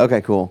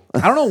 Okay, cool.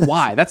 I don't know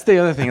why. That's the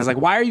other thing. Is like,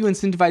 why are you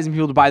incentivizing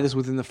people to buy this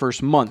within the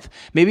first month?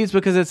 Maybe it's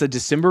because it's a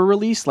December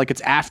release. Like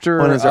it's after.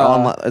 Is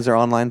there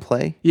online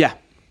play? Yeah.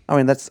 I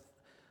mean,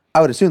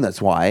 I would assume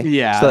that's why.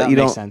 Yeah, so that you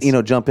makes don't,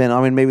 sense. jump in.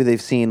 I mean, maybe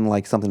they've seen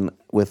like something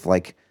with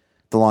like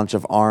the launch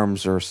of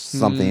ARMS or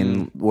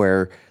something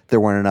where there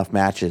weren't enough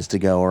matches to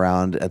go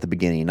around at the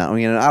beginning. I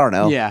mean, I don't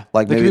know. Yeah.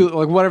 like They maybe. could be-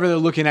 like whatever they're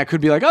looking at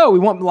could be like, oh, we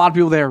want a lot of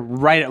people there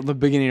right at the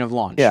beginning of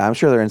launch. Yeah, I'm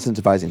sure they're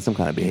incentivizing some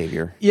kind of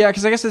behavior. Yeah,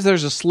 because I guess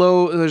there's a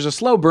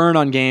slow burn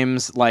on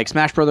games like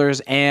Smash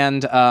Brothers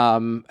and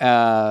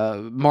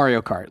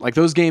Mario Kart. Like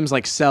those games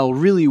like sell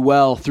really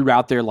well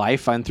throughout their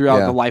life and throughout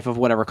Yeah. the life of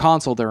whatever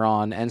console they're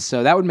on. And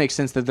so that would make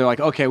sense that they're like,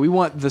 okay, we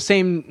want the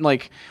same,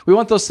 like we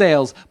want those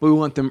sales, but we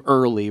want them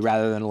early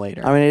rather than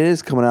later. I mean, it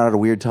is coming out at a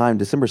weird time.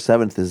 December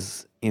 7th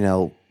is,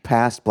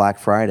 past Black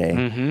Friday.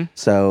 Mm-hmm.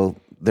 So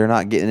they're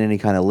not getting any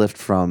kind of lift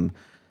from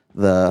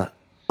the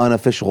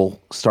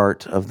unofficial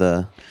start of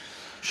the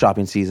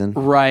shopping season.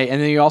 Right,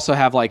 and then you also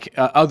have like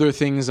other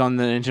things on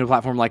the Nintendo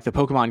platform, like the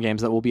Pokemon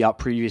games that will be out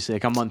previously,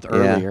 like a month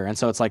earlier, and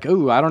so it's like,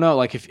 ooh, I don't know,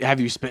 like have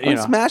you spent, you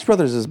know, Smash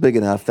Brothers is big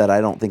enough that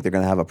I don't think they're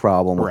going to have a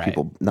problem with Right.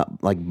 people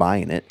not like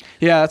buying it.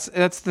 Yeah,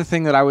 that's the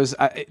thing that I was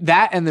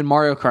that, and then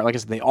Mario Kart. Like I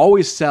said, they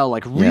always sell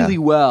like really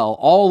well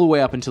all the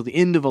way up until the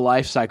end of a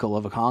life cycle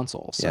of a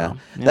console. So, Yeah.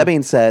 That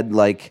being said,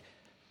 like,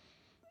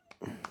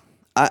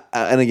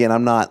 and again,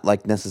 I'm not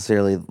like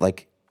necessarily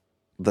like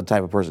the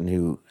type of person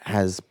who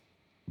has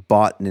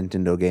bought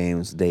Nintendo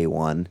games day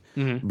one,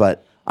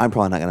 but I'm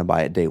probably not going to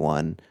buy it day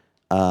one.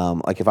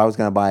 Like if I was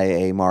going to buy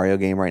a Mario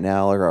game right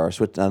now or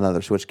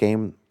another Switch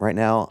game right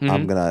now,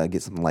 I'm going to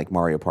get something like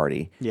Mario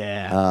Party.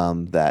 Yeah.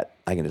 That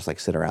I can just like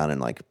sit around and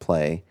like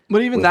play.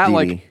 But even with that, Dee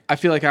like, Dee. I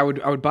feel like I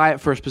would buy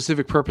it for a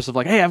specific purpose of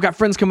like, hey, I've got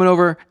friends coming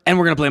over and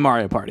we're gonna play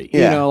Mario Party.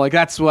 You Yeah. know, like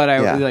that's what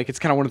I Yeah. like. It's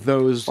kind of one of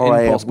those Or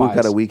impulse we've buys.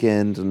 got a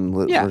weekend and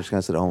Yeah. we're just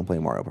going to sit at home and play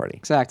Mario Party.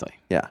 Exactly.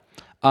 Yeah.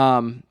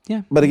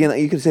 Yeah. But again,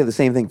 you could say the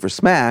same thing for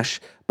Smash,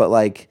 but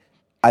like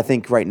I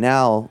think right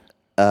now,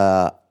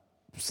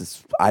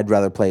 I'd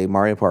rather play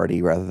Mario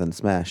Party rather than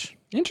Smash.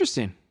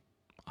 Interesting.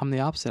 I'm the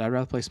opposite. I'd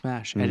rather play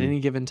Smash at any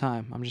given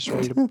time. I'm just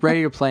ready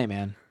to play,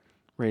 man.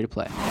 Ready to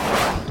play.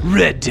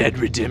 Red Dead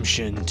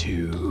Redemption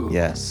 2.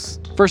 Yes.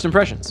 First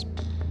impressions.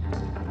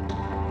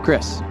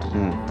 Chris,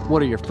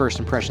 what are your first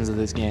impressions of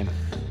this game?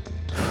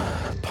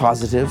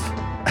 Positive.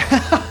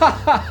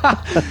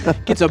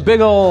 Gets a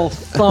big ol'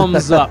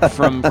 thumbs up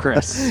from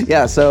Chris.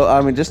 Yeah, so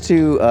I mean, just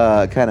to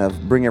kind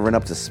of bring everyone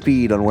up to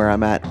speed on where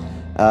I'm at,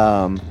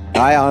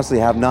 I honestly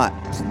have not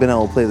been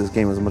able to play this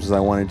game as much as I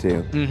wanted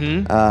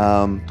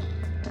to.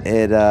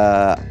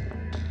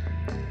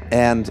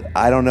 And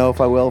I don't know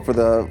if I will for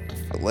a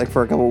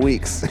couple of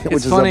weeks, which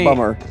It's is funny, a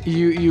bummer.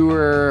 You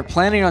were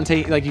planning on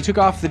taking, like, you took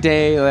off the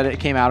day that it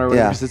came out, or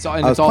whatever, Yeah, because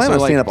I was also planning on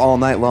like staying up all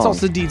night long. It's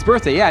also Deed's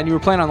birthday, yeah, and you were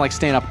planning on like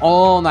staying up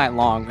all night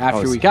long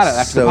after was we got it,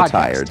 after so the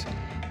podcast.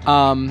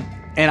 tired.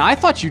 And I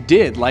thought you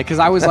did, like, because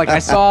I was like, I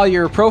saw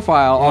your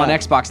profile on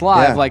Xbox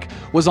Live, Yeah. like,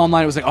 was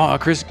online. It was like, oh,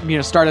 Chris,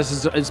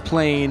 Stardust is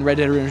playing Red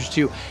Dead Redemption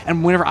 2.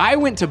 And whenever I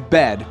went to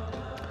bed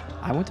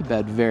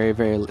very,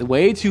 very,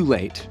 way too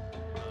late,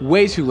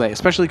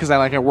 especially because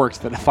I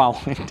worked the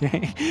following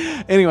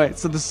day. Anyway,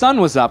 so the sun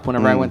was up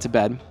whenever I went to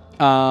bed,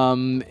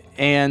 and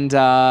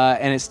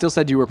it still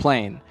said you were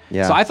playing.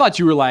 Yeah. So I thought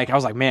you were like, I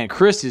was like, man,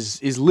 Chris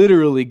is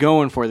literally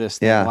going for this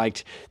thing, Yeah.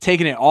 like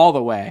taking it all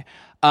the way.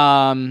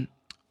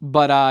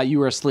 But you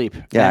were asleep.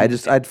 Yeah,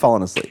 And- I'd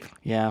fallen asleep.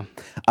 yeah.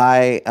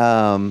 I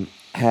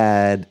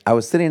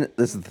was sitting,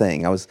 this is the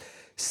thing, I was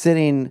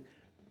sitting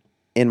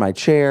in my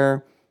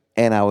chair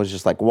and I was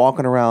just like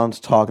walking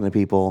around talking to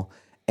people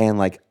and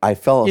like I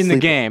fell asleep. In the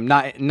game,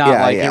 not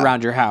Yeah.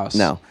 around your house.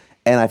 No.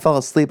 And I fell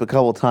asleep a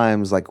couple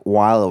times like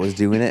while I was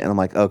doing it and I'm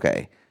like,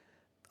 okay,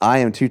 I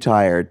am too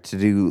tired to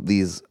do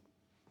these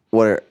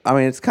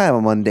it's kind of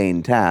a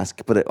mundane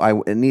task, but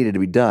it needed to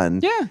be done.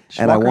 Yeah, just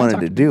And I walk around, wanted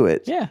talk to to do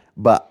it. Yeah.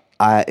 But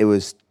it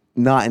was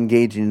not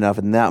engaging enough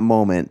in that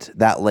moment,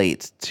 that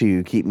late,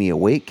 to keep me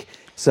awake.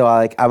 So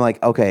I'm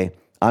like, okay,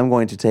 I'm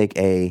going to take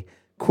a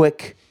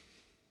quick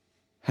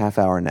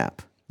half-hour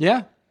nap.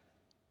 Yeah.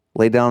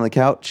 Lay down on the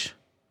couch,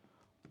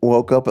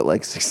 woke up at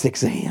like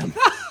 6 a.m.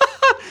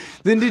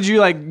 Then did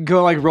you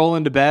go roll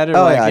into bed? Or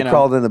I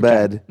crawled into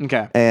bed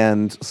Okay.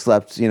 and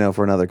slept,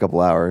 for another couple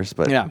hours.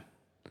 But, Yeah.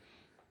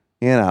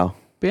 But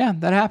yeah,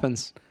 that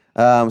happens.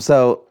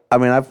 So, I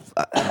mean,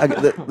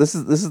 this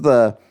is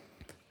the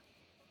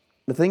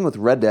thing with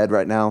Red Dead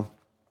right now.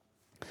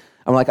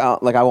 I'm like,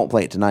 I won't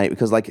play it tonight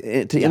because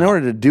in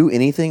order to do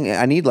anything,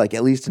 I need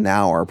at least an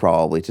hour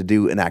probably to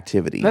do an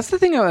activity. That's the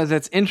thing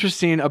that's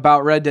interesting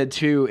about Red Dead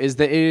 2 is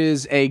that it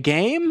is a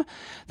game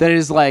that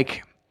is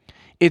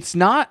it's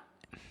not.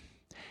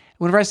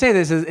 Whenever I say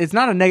this, it's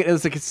not a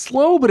negative. It's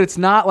slow, but it's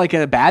not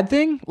a bad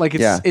thing.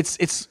 It's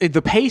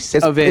the pace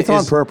of it. It's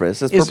on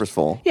purpose. It's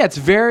purposeful. Yeah, it's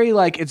very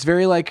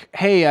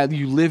hey,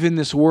 you live in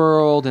this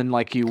world and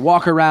you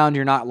walk around.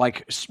 You're not I'm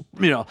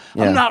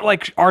not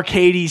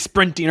arcadey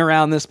sprinting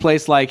around this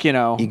place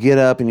You get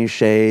up and you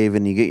shave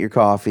and you get your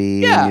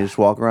coffee Yeah. and you just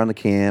walk around the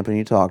camp and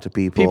you talk to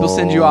people. People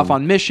send you off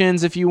on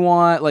missions if you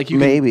want. You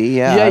Maybe,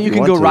 yeah, Yeah, if you you can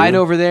want go to. right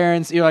over there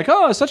and you're like,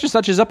 oh, such and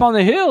such is up on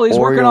the hill. He's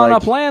Or working you're on a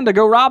like- plan to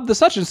go rob the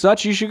such and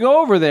such. You should go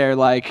over there,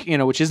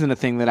 which isn't a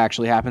thing that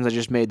actually happens. I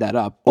just made that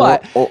up.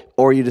 But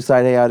or you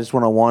decide, hey, I just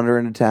want to wander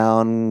into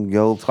town,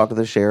 go talk to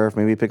the sheriff,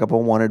 maybe pick up a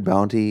wanted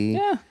bounty.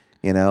 yeah.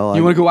 You You want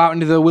to go out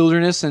into the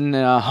wilderness and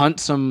hunt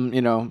some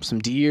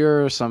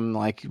deer or some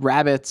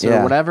rabbits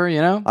or whatever,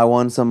 I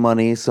won some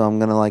money, so I'm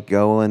gonna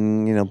go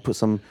and put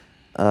some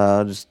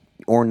just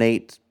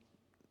ornate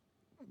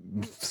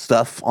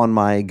stuff on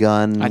my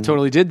gun. I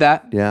totally did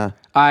that. Yeah.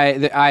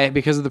 I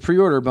because of the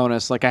pre-order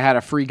bonus, I had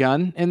a free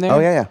gun in there. Oh,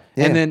 yeah.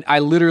 And then I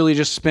literally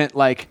just spent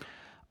 $100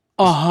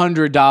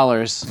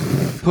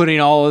 putting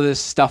all of this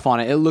stuff on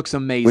it. It looks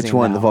amazing. Which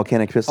one? now. The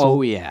volcanic pistol?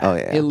 Oh yeah. Oh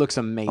yeah. It looks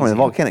amazing. I mean, the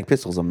volcanic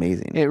pistol's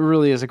amazing. It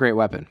really is a great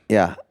weapon.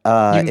 Yeah.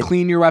 You can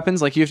clean your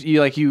weapons, like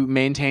you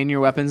maintain your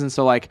weapons, and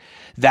so like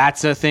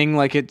that's a thing.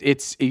 Like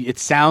it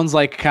sounds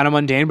like kind of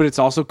mundane, but it's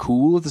also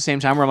cool at the same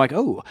time. Where I'm like,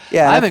 oh,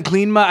 Yeah, I haven't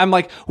cleaned my. I'm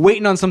like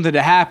waiting on something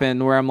to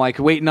happen. Where I'm like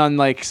waiting on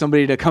like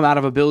somebody to come out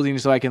of a building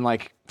so I can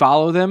like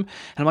follow them. And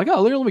I'm like,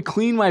 oh, let me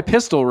clean my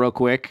pistol real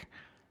quick.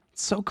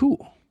 It's so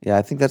cool. Yeah,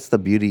 I think that's the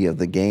beauty of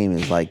the game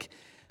is like,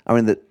 I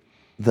mean, it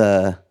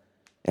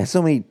has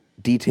so many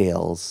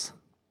details,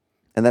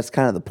 and that's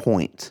kind of the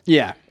point.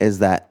 Yeah. Is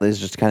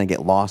just to kind of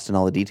get lost in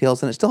all the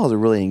details, and it still has a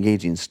really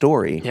engaging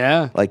story.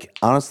 Yeah. Like,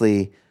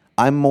 honestly,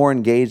 I'm more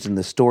engaged in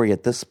the story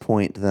at this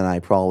point than I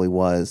probably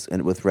was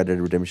with Red Dead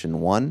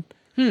Redemption 1.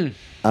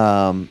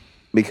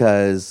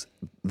 Because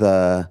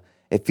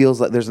it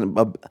feels like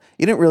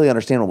you didn't really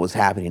understand what was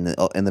happening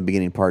in the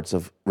beginning parts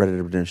of Red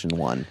Dead Redemption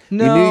 1.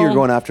 No. You knew you were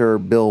going after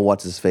Bill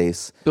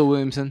What's-His-Face. Bill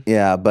Williamson.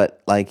 Yeah,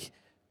 but like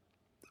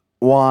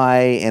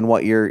why and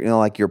what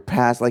like your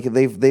past, like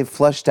they've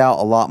fleshed out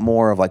a lot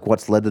more of like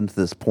what's led them to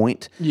this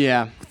point.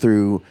 Yeah.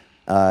 Through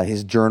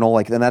his journal,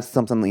 like, and that's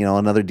something,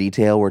 another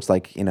detail where it's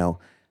like,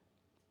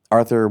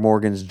 Arthur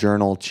Morgan's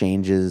journal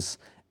changes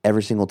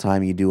every single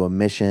time you do a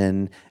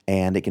mission,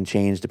 and it can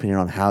change depending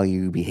on how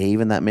you behave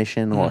in that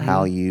mission or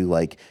how you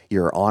like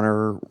your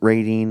honor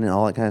rating and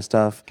all that kind of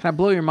stuff. Can I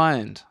blow your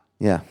mind?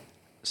 Yeah.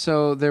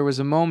 So there was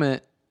a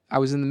moment I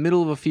was in the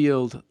middle of a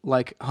field,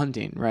 like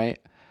hunting, right?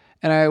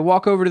 And I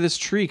walk over to this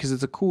tree because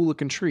it's a cool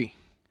looking tree.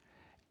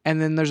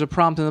 And then there's a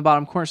prompt in the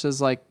bottom corner that says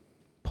like,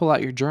 pull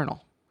out your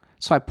journal.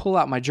 So I pull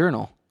out my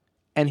journal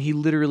and he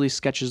literally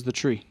sketches the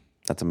tree.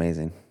 That's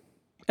amazing.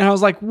 And I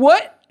was like,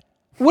 what?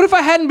 What if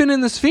I hadn't been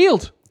in this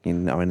field? You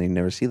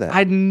never see that.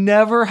 I'd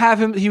never have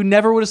him. He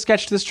never would have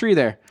sketched this tree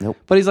there. Nope.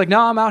 But he's like,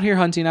 no, I'm out here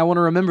hunting. I want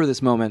to remember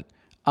this moment.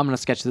 I'm going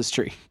to sketch this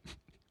tree.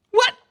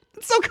 What?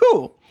 It's so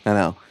cool. I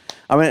know.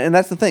 I mean, and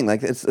that's the thing.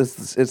 Like,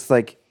 it's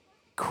like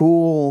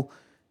cool,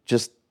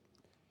 just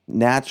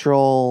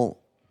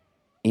natural,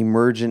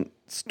 emergent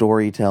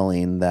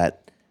storytelling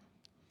that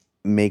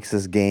makes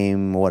this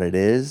game what it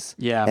is.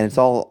 Yeah. And it's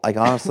all like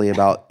honestly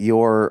about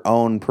your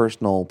own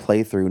personal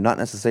playthrough, not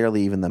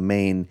necessarily even the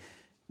main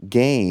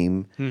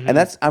game. And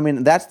that's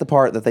the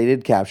part that they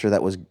did capture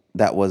that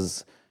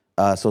was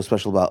so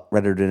special about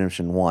Red Dead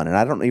Redemption 1. And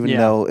I don't even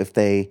know if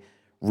they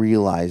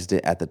realized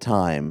it at the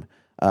time.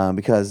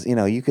 Because,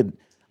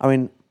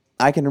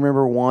 I can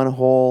remember one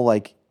whole,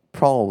 like,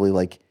 probably,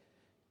 like,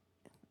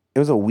 it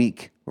was a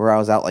week where I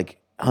was out, like,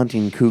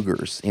 hunting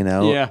cougars, in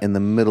the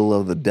middle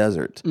of the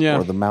desert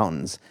or the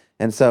mountains.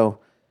 And so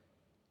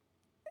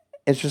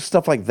it's just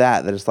stuff like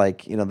that it's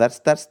like,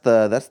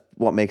 that's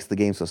what makes the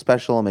game so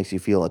special. It makes you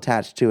feel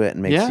attached to it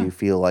and makes you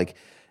feel like,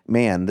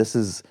 man, this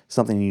is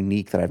something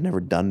unique that I've never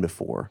done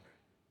before.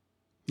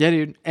 Yeah,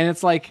 dude. And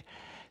it's like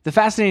the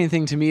fascinating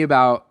thing to me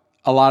about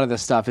a lot of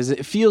this stuff is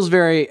it feels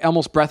very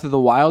almost Breath of the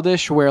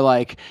Wild-ish, where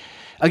like,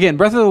 again,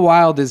 Breath of the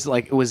Wild is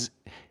like,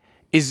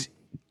 is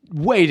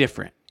way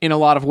different in a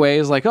lot of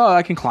ways. Like, oh,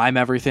 I can climb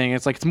everything.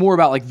 It's like, it's more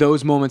about like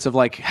those moments of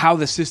like how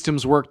the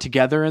systems work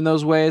together in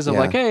those ways of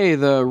like, hey,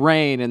 the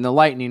rain and the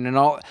lightning and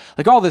all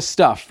this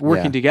stuff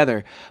working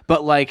together.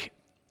 But like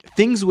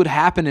things would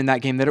happen in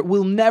that game that it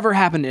will never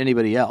happen to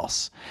anybody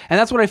else. And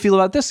that's what I feel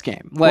about this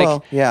game.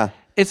 Like,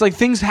 it's like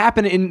things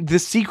happen in the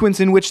sequence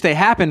in which they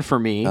happen for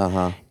me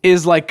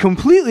is like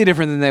completely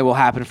different than they will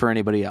happen for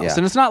anybody else. Yeah.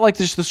 And it's not like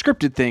just the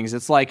scripted things.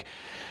 It's like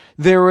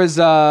there was,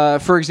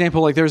 for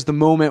example, like there's the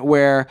moment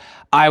where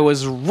I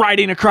was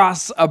riding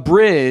across a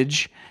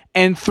bridge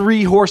and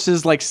 3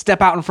 horses like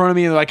step out in front of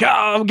me and they're like,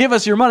 oh, give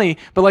us your money.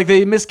 But like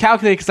they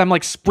miscalculate because I'm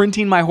like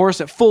sprinting my horse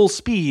at full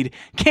speed,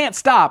 can't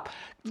stop,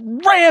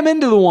 ram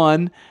into the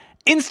one,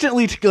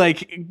 instantly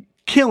like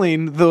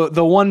killing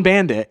the one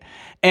bandit.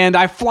 And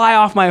I fly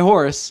off my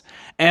horse,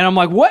 and I'm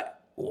like,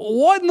 what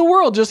in the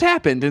world just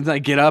happened? And I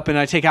get up, and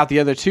I take out the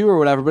other 2 or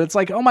whatever. But it's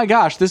like, oh my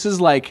gosh, this is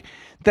like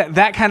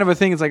that kind of a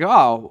thing. It's like,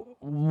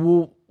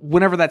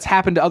 whenever that's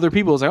happened to other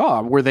people, it's like,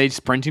 oh, were they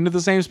sprinting at the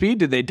same speed?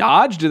 Did they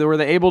dodge? Were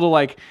they able to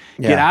like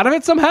get out of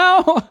it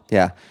somehow?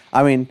 Yeah.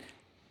 I mean,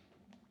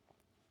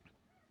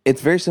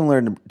 it's very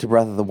similar to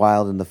Breath of the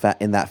Wild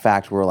in that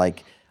fact where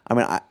like,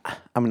 I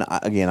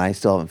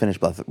still haven't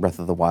finished Breath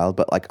of the Wild,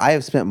 but like I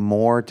have spent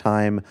more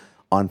time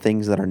on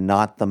things that are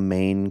not the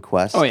main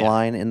quest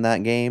line in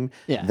that game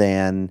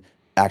than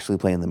actually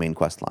playing the main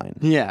quest line.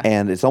 Yeah.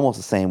 And it's almost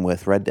the same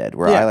with Red Dead,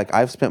 where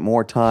I've spent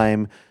more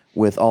time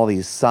with all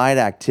these side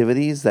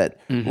activities that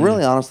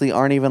really honestly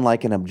aren't even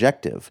like an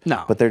objective.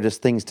 No. But they're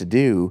just things to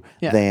do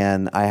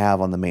than I have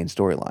on the main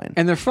storyline.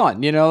 And they're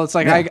fun. It's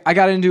like I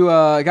got into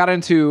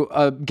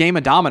a game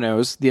of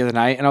dominoes the other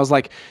night, and I was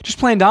like just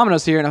playing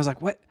dominoes here, and I was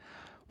like,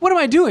 what am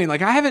I doing?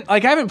 Like I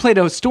haven't played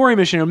a story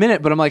mission in a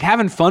minute, but I'm like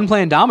having fun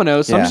playing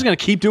dominoes, so I'm just gonna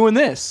keep doing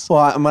this.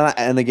 Well,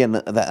 and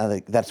again,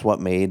 that's what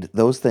made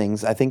those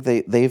things. I think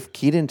they've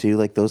keyed into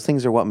like those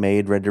things are what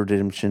made Red Dead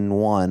Redemption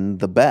 1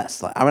 the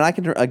best. I mean, I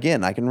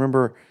can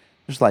remember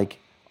just like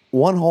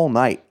one whole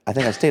night. I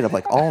think I stayed up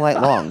like all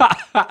night long,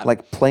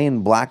 like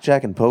playing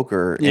blackjack and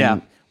poker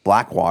in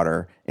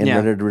Blackwater in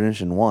Red Dead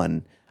Redemption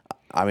 1.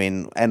 I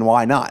mean, and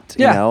why not?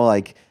 You know,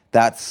 like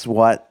that's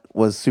what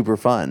was super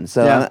fun.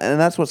 So, and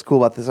that's what's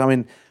cool about this. I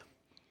mean,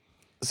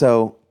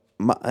 so,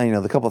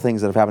 the couple of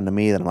things that have happened to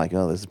me that I'm like,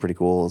 oh, this is pretty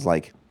cool is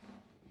like,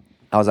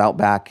 I was out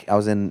back, I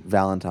was in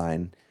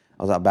Valentine,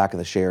 I was out back of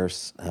the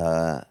sheriff's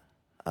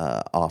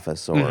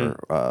office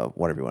or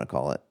whatever you want to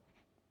call it.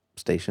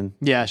 Station.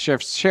 Yeah,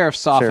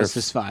 sheriff's office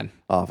is fine.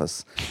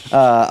 Office.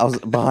 I was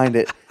behind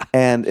it,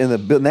 and in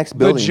the next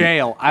building, the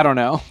jail. I don't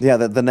know. Yeah,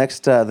 the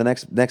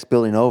next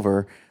building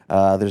over.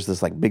 There's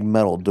this like big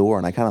metal door,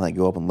 and I kind of like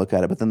go up and look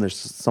at it. But then there's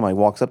somebody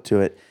walks up to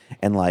it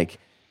and like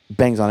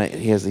bangs on it.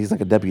 He's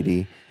like a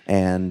deputy,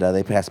 and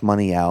they pass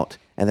money out,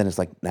 and then it's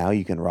like now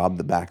you can rob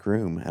the back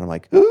room, and I'm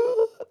like,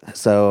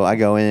 so I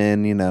go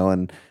in,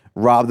 and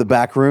rob the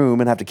back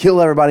room and have to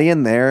kill everybody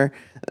in there.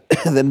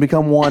 And then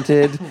become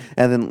wanted,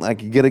 and then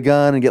like get a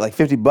gun and get like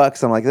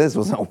 $50. I'm like, this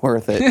wasn't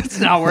worth it. It's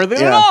not worth it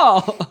at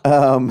all.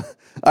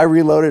 I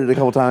reloaded it a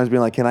couple times,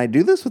 being like, can I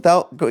do this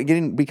without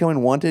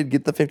becoming wanted?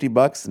 Get the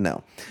 $50?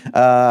 No.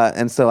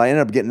 And so I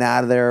ended up getting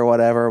out of there or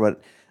whatever.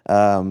 But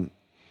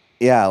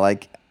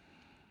like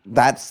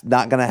that's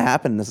not going to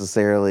happen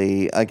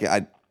necessarily. Like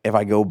if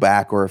I go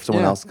back or if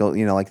someone else goes,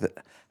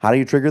 how do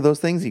you trigger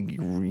those things?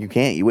 You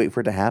can't. You wait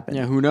for it to happen.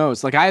 Yeah, who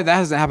knows? Like that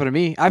hasn't happened to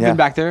me. I've been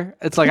back there.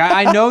 It's like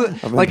I know.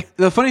 Like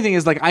the funny thing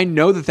is, like I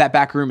know that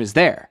back room is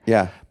there.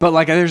 Yeah. But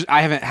like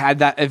I haven't had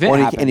that event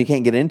happen. And you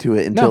can't get into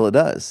it until it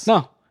does.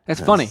 No, it's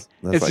funny.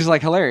 It's just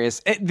like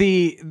hilarious.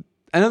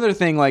 Another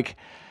thing like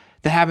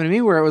that happened to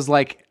me where it was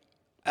like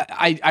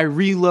I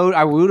reload.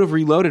 I would have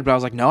reloaded, but I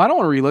was like, no, I don't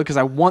want to reload because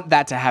I want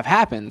that to have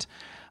happened.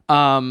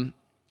 I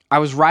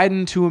was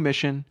riding to a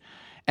mission.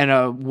 And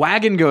a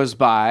wagon goes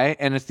by,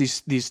 and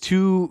it's these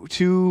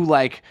two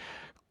like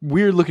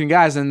weird looking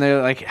guys, and they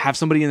like have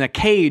somebody in a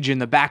cage in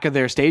the back of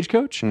their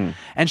stagecoach.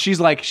 And she's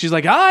like,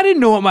 I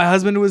didn't know what my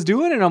husband was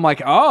doing, and I'm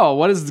like, oh,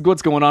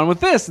 what's going on with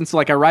this? And so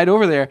like I ride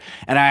over there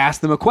and I ask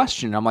them a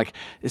question. I'm like,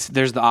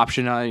 there's the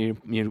option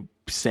you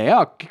say,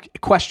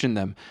 question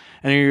them,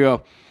 and you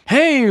go,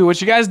 hey, what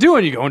you guys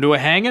doing? You going to a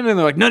hanging? And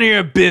they're like, none of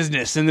your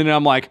business. And then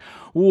I'm like,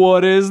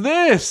 what is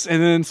this?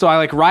 And then so I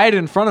like ride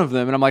in front of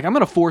them, and I'm like, I'm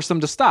gonna force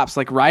them to stop. So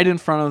like ride in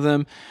front of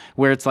them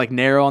where it's like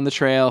narrow on the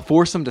trail,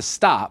 force them to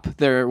stop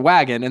their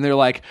wagon, and they're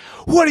like,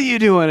 what are you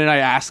doing? And I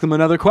ask them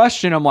another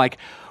question. I'm like,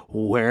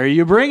 where are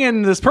you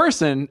bringing this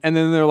person? And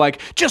then they're like,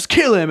 just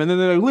kill him. And then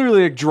they're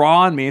literally like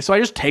drawing me. So I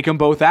just take them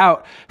both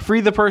out,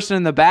 free the person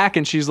in the back,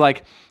 and she's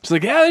like, yeah,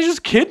 they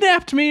just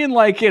kidnapped me and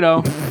like,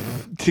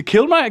 to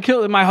kill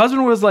my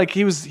husband was like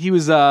he was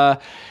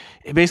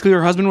basically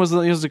her husband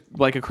was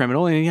like a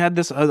criminal, and he had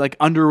this like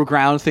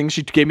underground thing.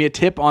 She gave me a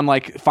tip on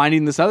like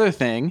finding this other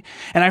thing,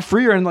 and I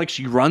free her, and like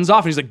she runs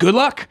off, and he's like, good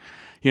luck,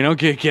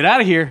 get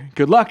out of here,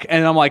 good luck.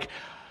 And I'm like,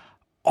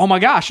 oh my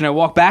gosh. And I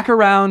walk back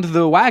around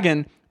the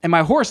wagon, and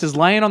my horse is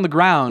laying on the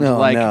ground,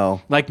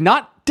 like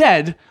not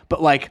dead,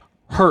 but like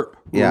hurt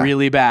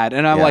really bad.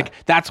 And I'm like,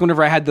 that's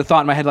whenever I had the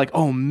thought in my head, like,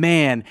 oh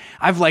man,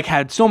 I've like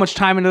had so much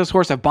time into this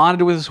horse. I've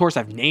bonded with this horse.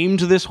 I've named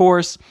this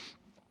horse.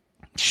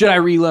 Should I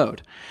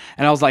reload?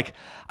 And I was like,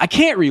 I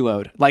can't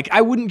reload. Like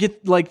I wouldn't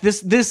get like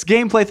this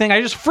gameplay thing.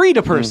 I just freed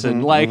a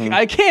person.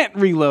 I can't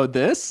reload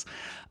this.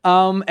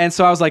 And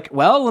so I was like,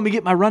 well, let me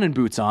get my running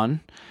boots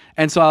on.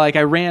 And so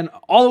I ran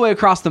all the way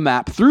across the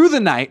map through the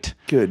night.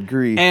 Good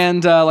grief.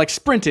 And like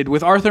sprinted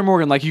with Arthur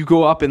Morgan. Like you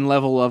go up in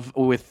level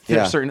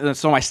certain.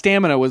 So my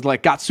stamina was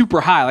like got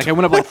super high. Like I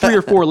went up like 3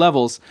 or 4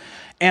 levels.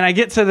 And I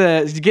get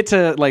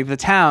to like the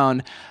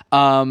town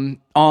on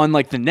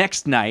like the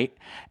next night.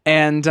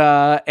 And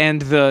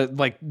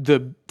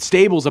the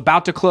stable's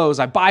about to close.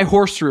 I buy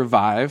Horse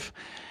Revive,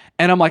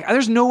 and I'm like,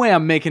 there's no way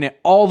I'm making it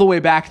all the way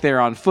back there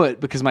on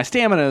foot because my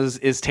stamina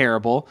is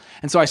terrible.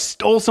 And so I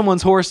stole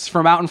someone's horse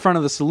from out in front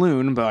of the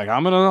saloon, but like,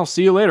 I'll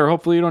see you later.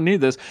 Hopefully you don't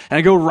need this. And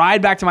I go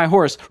ride back to my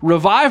horse,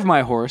 revive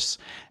my horse,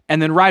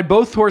 and then ride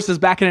both horses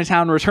back into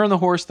town, return the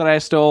horse that I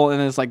stole,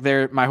 and it's like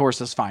my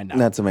horse is fine now.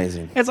 That's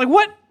amazing. It's like,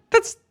 what?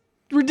 That's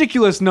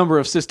ridiculous number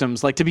of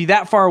systems. Like to be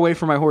that far away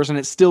from my horse and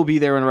it still be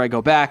there whenever I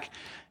go back.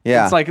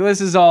 Yeah, it's like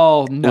this is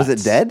all nuts. Was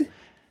it dead?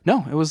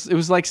 No, it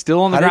was like still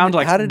on the ground,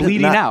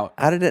 bleeding out.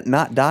 How did it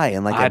not die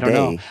in like a day? I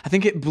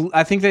don't know.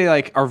 I think they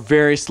like are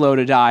very slow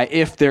to die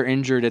if they're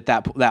injured at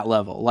that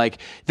level. Like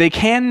they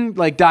can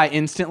like die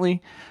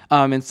instantly,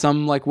 in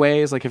some like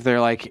ways, like if they're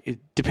like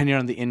depending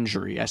on the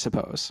injury, I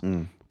suppose.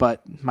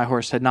 But my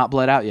horse had not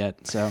bled out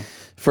yet. So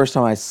first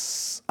time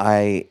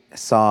I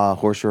saw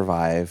Horse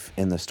Revive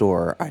in the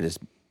store, I just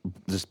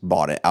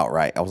bought it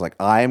outright. I was like,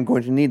 I am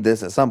going to need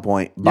this at some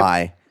point. Yep.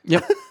 Bye.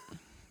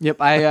 Yep.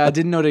 I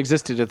didn't know it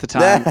existed at the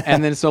time.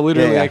 And then so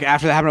literally like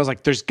after that happened, I was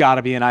like, there's got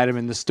to be an item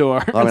in the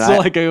store. I mean,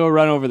 I go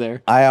run over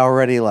there. I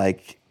already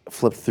like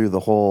flipped through the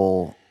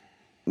whole,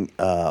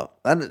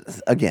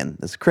 again,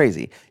 it's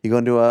crazy. You go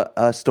into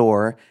a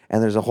store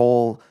and there's a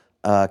whole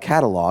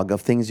catalog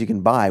of things you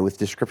can buy with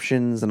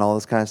descriptions and all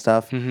this kind of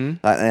stuff. And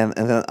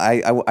then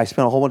I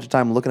spent a whole bunch of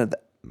time looking at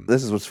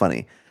this is what's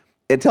funny.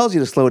 it tells you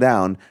to slow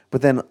down,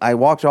 but then I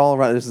walked all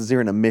around. This is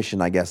during a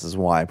mission, I guess is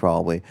why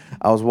probably.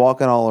 I was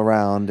walking all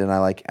around, and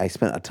I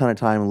spent a ton of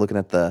time looking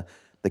at the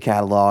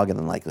catalog, and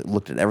then like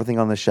looked at everything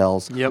on the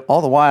shelves. Yep.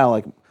 All the while,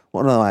 like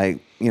one of my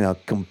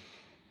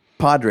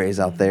compadres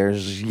out there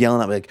is just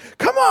yelling at me like,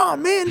 "Come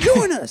on, man,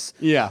 join us!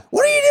 Yeah.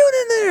 What are you doing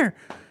in there?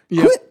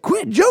 Yep.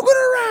 Quit joking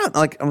around!"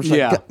 Like I'm just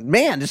like,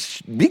 man,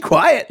 just be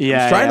quiet. I'm Yeah,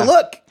 just trying yeah. to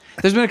look.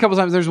 There's been a couple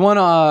times. There's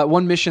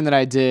one mission that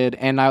I did,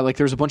 and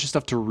there was a bunch of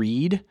stuff to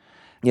read.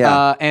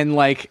 Yeah. And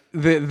like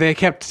they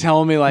kept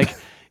telling me like,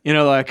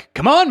 like,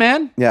 come on,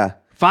 man. Yeah.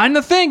 Find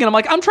the thing. And I'm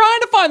like, I'm trying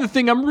to find the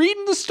thing. I'm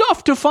reading the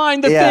stuff to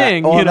find the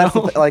thing. Well, you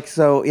know?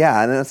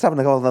 And it's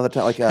happened a couple another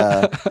time. Like,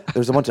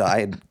 there's a bunch of,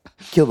 I had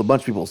killed a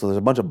bunch of people, so there's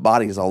a bunch of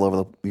bodies all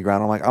over the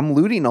ground. I'm like, I'm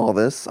looting all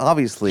this,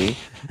 obviously.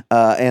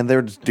 And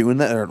they're just doing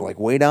that. They're like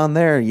way down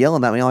there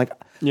yelling at me. I'm like,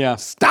 Yeah.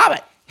 stop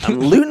it. I'm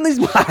looting these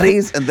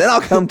bodies, and then I'll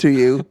come to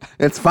you.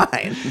 It's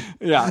fine.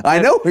 Yeah. I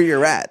know where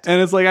you're at.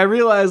 And it's like, I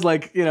realize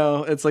like,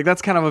 it's like,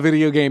 that's kind of a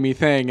video gamey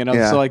thing.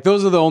 Yeah. So like,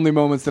 those are the only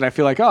moments that I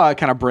feel like, oh, it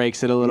kind of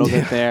breaks it a little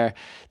bit there.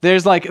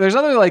 There's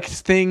other like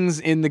things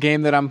in the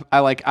game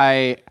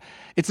that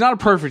it's not a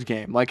perfect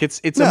game. Like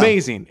it's No.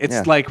 amazing.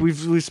 It's like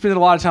we've spent a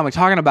lot of time like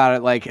talking about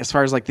it, like as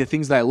far as like the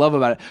things that I love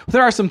about it. But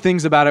there are some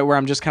things about it where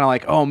I'm just kind of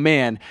like, oh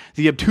man,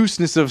 the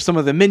obtuseness of some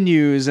of the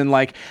menus and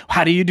like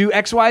how do you do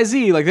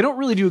XYZ? Like they don't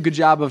really do a good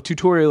job of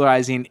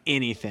tutorializing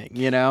anything,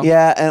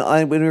 Yeah,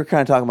 and we were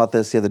kind of talking about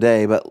this the other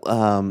day, but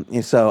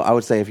so I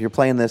would say if you're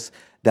playing this,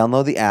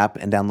 download the app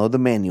and download the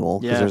manual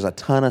because there's a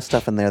ton of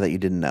stuff in there that you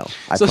didn't know.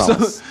 I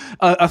promise. So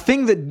a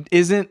thing that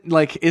isn't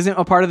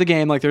a part of the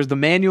game, like there's the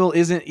manual,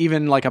 isn't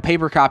even like a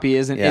paper copy,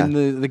 isn't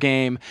in the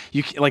game.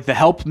 Like the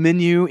help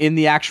menu in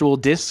the actual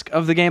disc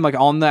of the game, like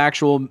on the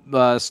actual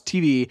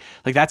TV,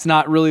 like that's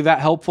not really that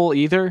helpful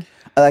either.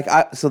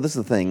 So this is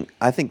the thing.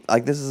 I think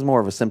like this is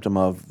more of a symptom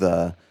of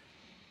the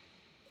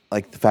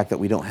fact that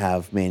we don't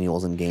have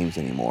manuals in games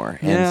anymore.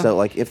 And so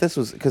like if this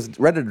was, because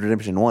Red Dead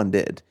Redemption 1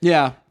 did.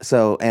 Yeah.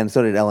 So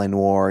did L.A.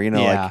 Noire,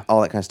 like all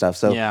that kind of stuff.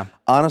 So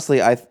honestly,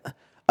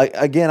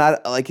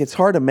 it's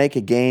hard to make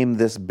a game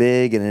this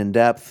big and in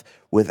depth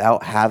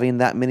without having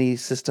that many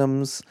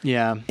systems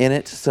in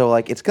it. So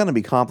like it's going to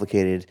be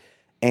complicated.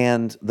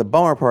 And the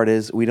bummer part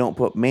is we don't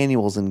put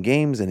manuals in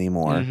games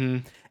anymore. Mm-hmm.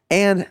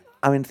 And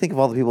I mean, think of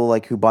all the people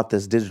like who bought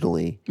this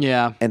digitally.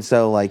 Yeah. And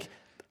so like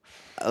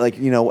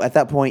at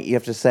that point you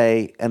have to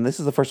say, and this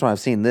is the first time I've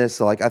seen this,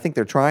 so like I think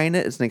they're trying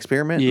it. It's an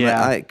experiment.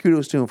 Yeah.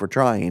 Kudos to them for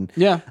trying.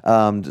 Yeah.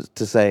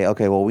 To say,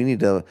 okay, well, we need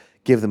to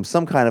give them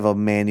some kind of a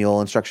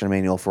instruction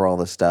manual for all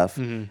this stuff,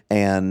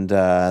 and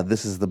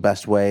this is the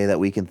best way that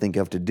we can think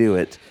of to do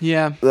it.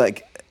 Yeah.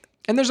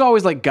 And there's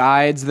always like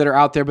guides that are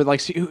out there, but like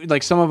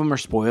some of them are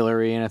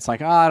spoilery, and it's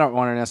like I don't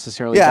want to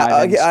necessarily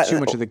dive into too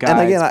much of the guides.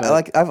 And again,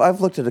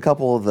 I've looked at a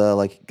couple of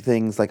the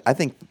things. Like I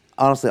think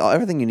honestly,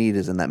 everything you need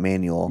is in that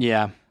manual.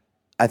 Yeah.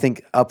 I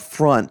think up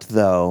front,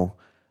 though,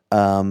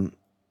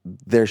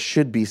 there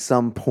should be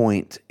some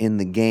point in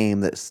the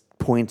game that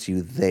points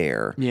you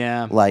there.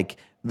 Yeah. Like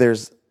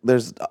there's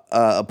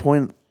a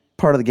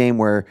part of the game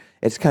where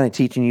it's kind of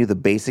teaching you the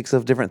basics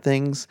of different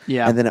things.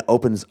 Yeah. And then it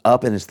opens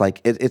up and it's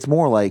like, it's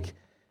more like,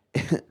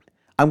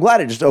 I'm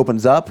glad it just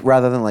opens up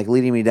rather than like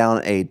leading me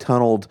down a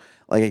tunneled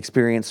like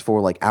experience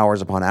for like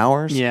hours upon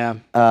hours. Yeah.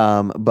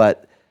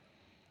 But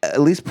at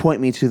least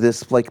point me to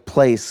this like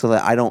place so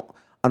that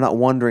I'm not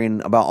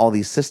wondering about all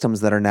these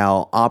systems that are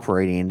now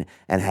operating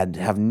and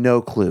have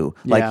no clue.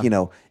 Like,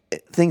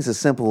 things as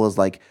simple as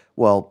like,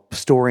 well,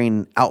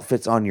 storing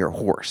outfits on your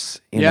horse,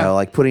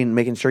 like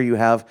making sure you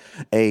have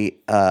a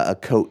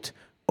coat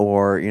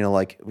or,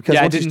 because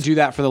I didn't do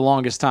that for the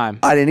longest time.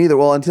 I didn't either.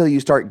 Well, until you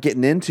start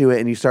getting into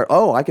it and you start,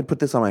 I could put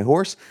this on my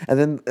horse.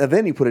 And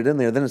then you put it in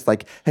there. Then it's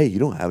like, hey, you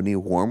don't have any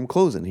warm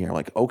clothes in here. I'm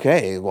like,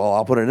 okay, well,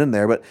 I'll put it in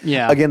there. But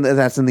again,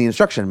 that's in the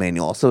instruction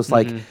manual. So it's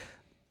like,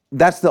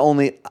 that's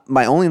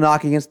my only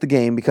knock against the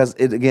game because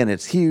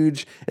it's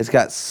huge. It's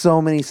got so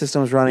many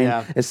systems running.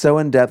 Yeah. It's so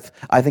in depth.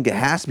 I think it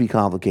has to be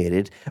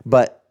complicated,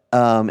 but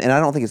and I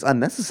don't think it's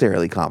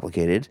unnecessarily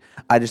complicated.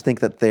 I just think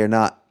that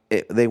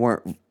they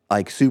weren't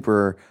like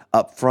super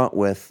upfront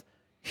with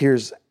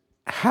here's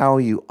how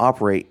you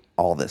operate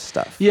all this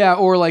stuff. Yeah,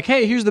 or like,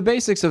 hey, here's the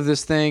basics of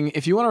this thing.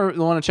 If you want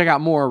to check out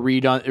more,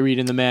 read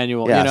in the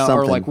manual.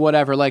 Or like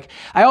whatever. Like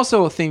I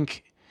also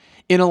think,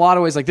 in a lot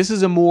of ways, like this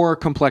is a more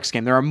complex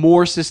game. There are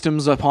more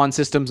systems upon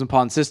systems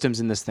upon systems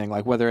in this thing.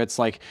 Like whether it's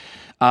like,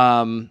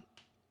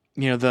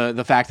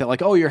 the fact that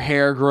like, your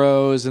hair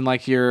grows and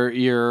like you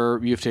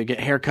have to get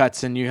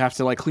haircuts and you have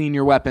to like clean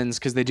your weapons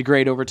because they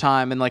degrade over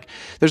time. And like,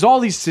 there's all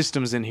these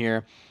systems in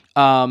here.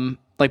 But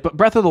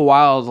Breath of the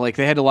Wild, like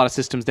they had a lot of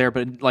systems there,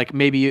 but like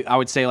maybe I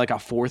would say like a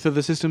fourth of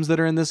the systems that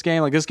are in this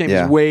game. Like this game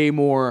is way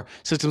more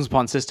systems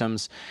upon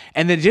systems.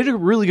 And they did a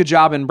really good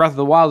job in Breath of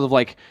the Wild of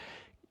like,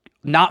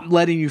 not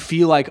letting you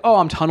feel like,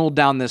 I'm tunneled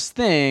down this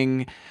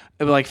thing,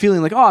 like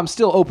feeling like, I'm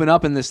still open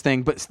up in this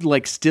thing, but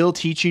like still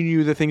teaching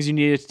you the things you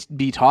need to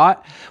be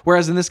taught.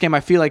 Whereas in this game,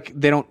 I feel like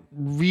they don't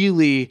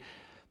really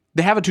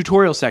they have a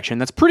tutorial section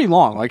that's pretty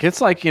long. Like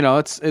it's like,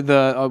 it's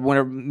the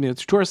whenever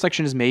tutorial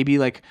section is maybe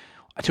like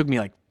it took me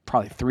like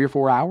probably 3 or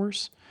 4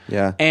 hours.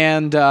 Yeah.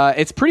 And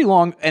it's pretty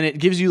long, and it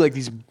gives you like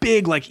these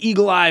big like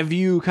eagle eye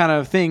view kind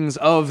of things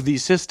of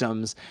these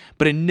systems,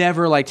 but it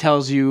never like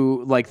tells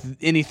you like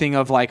anything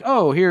of like,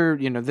 oh, here,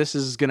 this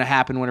is going to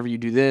happen whenever you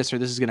do this, or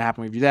this is going to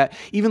happen when you do that.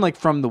 Even like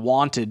from the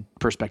wanted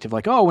perspective,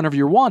 like, oh, whenever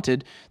you're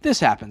wanted, this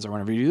happens, or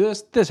whenever you do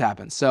this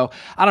happens. So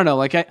I don't know.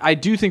 Like I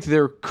do think that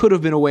there could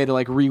have been a way to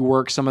like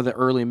rework some of the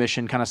early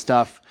mission kind of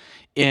stuff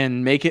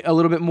and make it a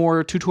little bit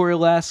more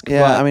tutorial-esque.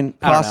 Yeah, but I mean,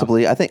 I don't know.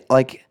 possibly. I think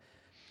like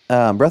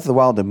Breath of the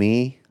Wild to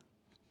me,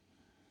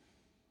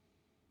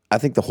 I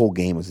think the whole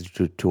game is a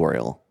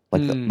tutorial,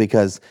 like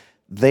because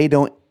they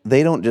don't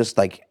just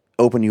like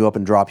open you up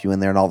and drop you in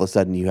there, and all of a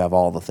sudden you have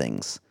all the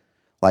things.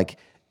 Like,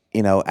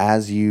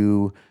 as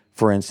you,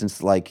 for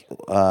instance, like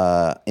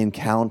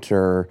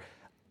encounter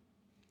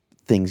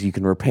things you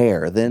can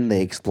repair, then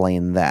they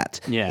explain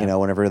that. Yeah.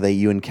 Whenever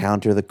you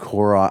encounter the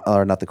Korok,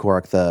 or not the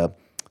Korok,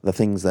 the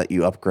things that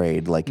you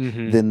upgrade, like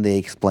then they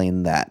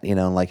explain that,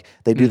 and like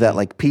they do that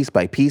like piece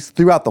by piece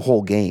throughout the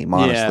whole game,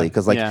 honestly,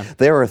 because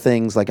there are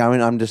things like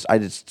I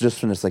just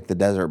finished like the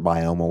desert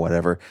biome or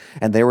whatever,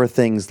 and there were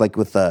things like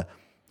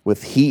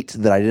with heat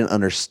that I didn't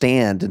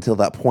understand until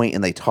that point,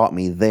 and they taught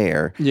me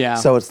there. Yeah.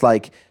 So it's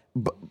like,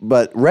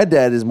 but Red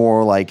Dead is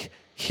more like,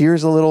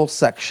 here's a little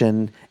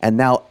section, and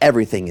now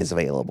everything is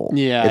available.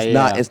 Yeah,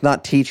 It's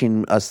not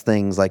teaching us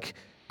things like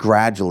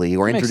gradually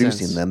or Makes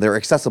introducing sense. them. They're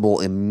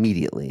accessible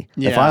immediately.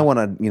 If Yeah. I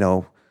want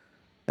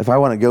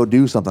to go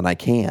do something, I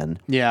can.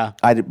 Yeah.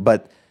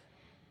 But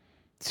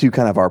to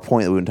kind of our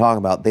point that we've been talking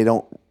about,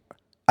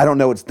 I don't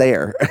know it's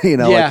there.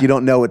 Like you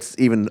don't know it's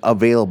even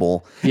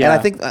available. Yeah. And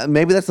I think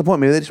maybe that's the point.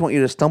 Maybe they just want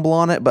you to stumble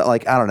on it. But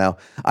like, I don't know.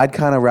 I'd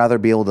kind of rather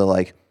be able to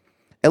like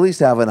at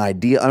least have an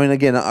idea. I mean,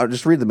 again, I'll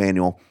just read the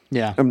manual.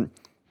 Yeah.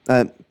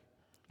 That's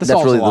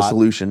solves really a the lot.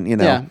 solution.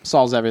 Yeah.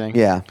 Solves everything.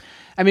 Yeah.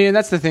 I mean, and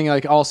that's the thing,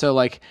 like, also,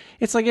 like,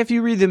 it's like if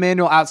you read the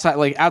manual outside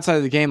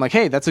of the game, like,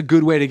 hey, that's a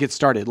good way to get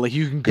started. Like,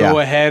 you can go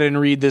ahead and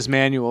read this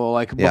manual,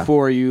 like,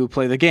 before you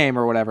play the game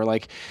or whatever.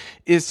 Like,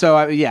 it's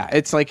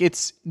like,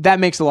 that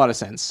makes a lot of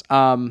sense.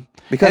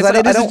 Because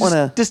I don't want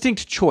to...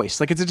 distinct choice.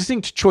 Like, it's a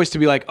distinct choice to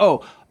be like,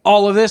 oh,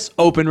 all of this,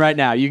 open right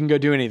now. You can go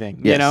do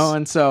anything, Yes.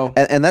 And so...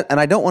 And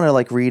I don't want to,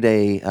 like, read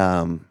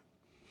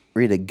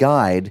a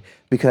guide,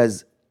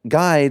 because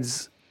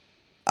guides...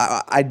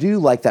 I do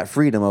like that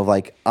freedom of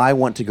like, I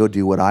want to go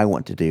do what I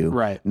want to do,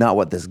 Right. not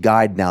what this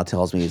guide now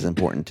tells me is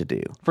important to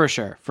do. For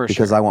sure.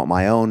 Because I want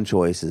my own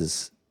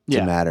choices to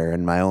Yeah. matter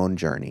and my own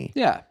journey.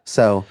 Yeah.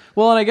 So,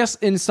 Well, and I guess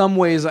in some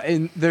ways,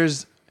 I'm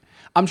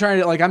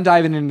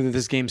diving into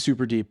this game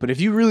super deep, but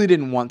if you really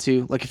didn't want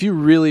to, like, if you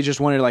really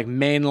just wanted to like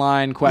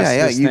mainline quest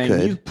this you thing,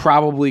 could. you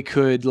probably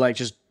could like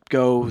just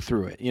go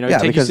through it. It'd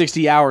take you because-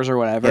 60 hours or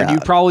whatever, and Yeah.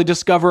 you'd probably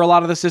discover a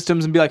lot of the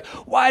systems and be like,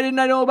 why didn't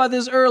I know about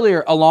this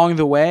earlier along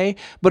the way?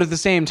 But at the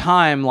same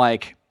time,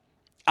 like,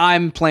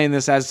 I'm playing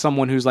this as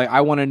someone who's like,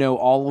 I want to know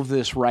all of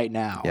this right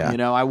now.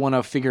 Yeah. I want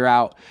to figure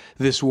out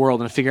this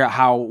world and figure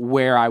out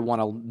where I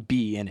want to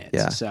be in it.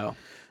 Yeah. So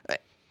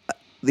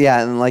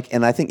yeah,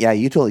 and I think,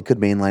 you totally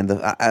could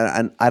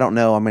mainline I don't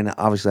know. I mean,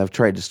 obviously I've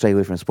tried to stay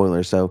away from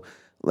spoilers. So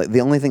like,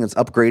 the only thing that's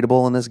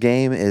upgradable in this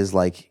game is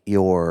like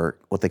your,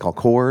 what they call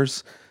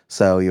cores.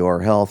 So your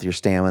health, your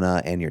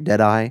stamina, and your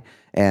Deadeye.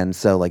 And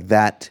so like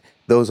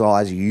those all,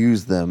 as you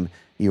use them,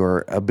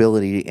 your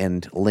ability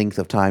and length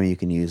of time you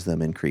can use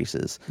them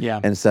increases. Yeah.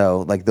 And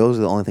so like those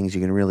are the only things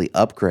you can really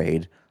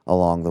upgrade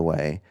along the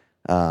way.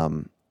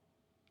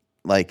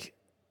 Like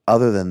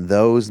other than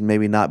those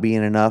maybe not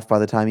being enough by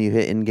the time you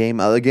hit in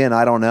game. Again,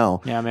 I don't know.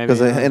 Yeah, maybe.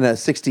 Because in a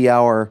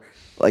 60-hour,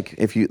 like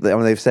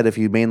they've said if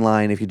you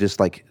mainline, if you just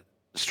like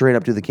straight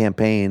up do the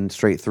campaign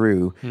straight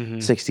through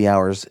 60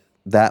 hours,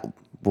 that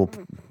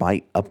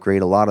might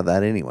upgrade a lot of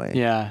that anyway.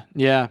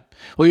 Yeah.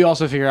 Well, you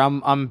also figure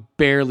I'm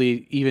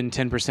barely even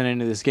 10%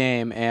 into this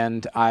game,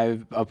 and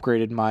I've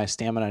upgraded my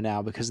stamina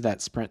now because of that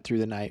sprint through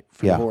the night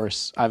for the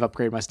horse. I've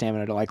upgraded my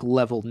stamina to like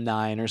level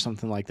 9 or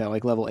something like that,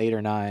 like level 8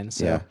 or 9.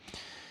 So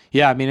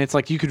yeah, I mean, it's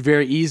like you could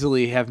very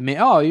easily have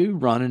you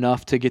run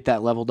enough to get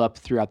that leveled up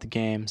throughout the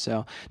game.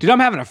 So, dude, I'm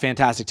having a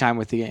fantastic time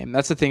with the game.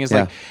 That's the thing is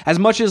like, as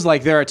much as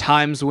like there are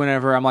times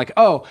whenever I'm like,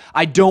 oh,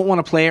 I don't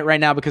want to play it right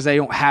now because I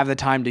don't have the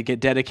time to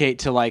dedicate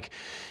to like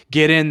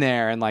get in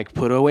there and like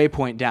put a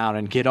waypoint down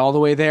and get all the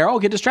way there. Oh,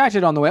 get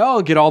distracted on the way.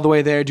 Oh, get all the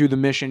way there, do the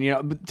mission,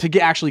 to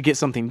actually get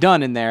something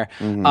done in there.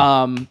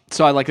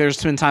 So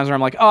there's been times where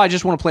I'm like, oh, I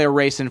just want to play a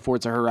race in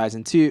Forza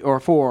Horizon 2 or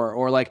 4,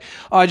 or like,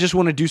 oh, I just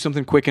want to do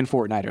something quick in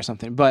Fortnite or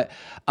something. But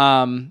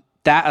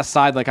that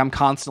aside, like I'm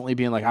constantly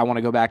being like, I want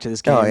to go back to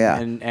this game. Oh, yeah.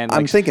 and I'm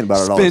like, thinking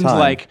about it all the spend time.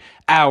 like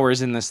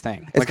hours in this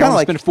thing. Like I kinda want to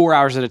like- spend 4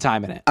 hours at a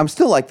time in it. I'm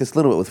still like this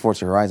little bit with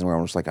Forza Horizon where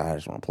I'm just like, I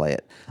just want to play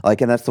it.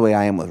 Like, and that's the way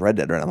I am with Red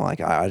Dead. Right? I'm like,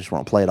 I just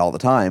want to play it all the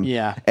time.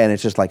 Yeah. And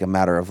it's just like a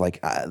matter of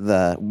like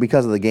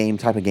because of the game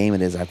type of game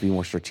it is, I have to be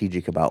more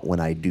strategic about when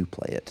I do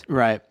play it.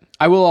 Right.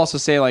 I will also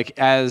say like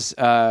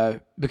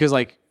because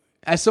like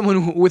as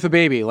someone with a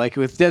baby, like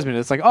with Desmond,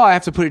 it's like, oh, I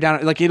have to put it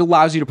down. Like, it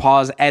allows you to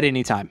pause at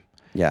any time.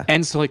 Yeah.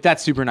 And so, like,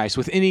 that's super nice.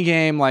 With any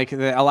game, like,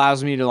 that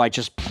allows me to, like,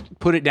 just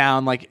put it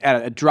down, like,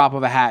 at a drop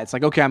of a hat. It's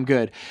like, okay, I'm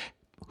good.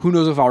 Who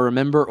knows if I'll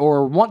remember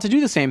or want to do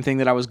the same thing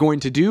that I was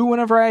going to do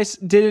whenever I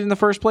did it in the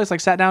first place,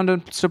 like, sat down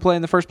to play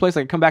in the first place.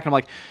 Like, come back and I'm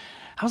like,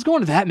 I was going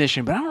to that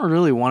mission, but I don't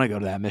really want to go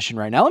to that mission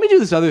right now. Let me do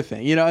this other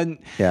thing, you know?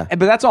 But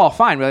that's all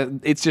fine. But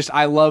it's just,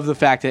 I love the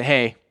fact that,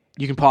 hey,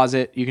 you can pause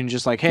it. You can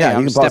just like, hey, I'm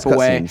going to step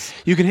away.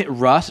 You can hit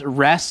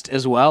rest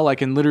as well.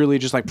 Like, and literally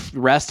just like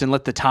rest and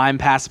let the time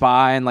pass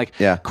by and like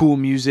cool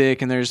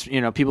music. And there's,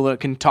 you know, people that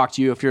can talk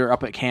to you if you're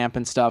up at camp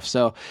and stuff.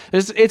 So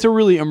it's a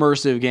really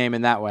immersive game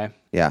in that way.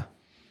 Yeah.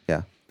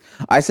 Yeah.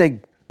 I say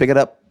pick it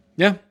up.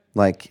 Yeah.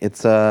 Like,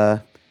 it's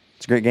a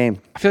great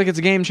game. I feel like it's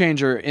a game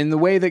changer in the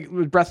way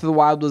that Breath of the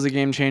Wild was a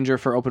game changer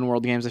for open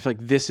world games. I feel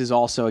like this is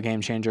also a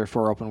game changer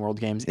for open world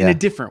games in a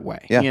different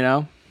way, you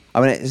know? I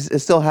mean, it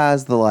still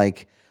has the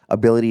like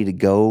ability to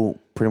go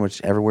pretty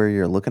much everywhere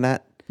you're looking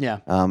at. Yeah.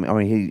 I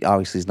mean, he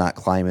obviously is not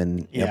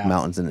climbing up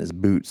mountains in his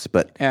boots,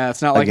 but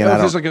it's not like, again,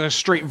 there's like a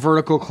straight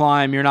vertical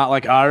climb. You're not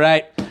like, all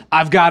right,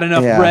 I've got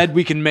enough bread,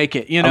 we can make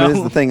it, you know? I mean, this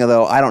is the thing,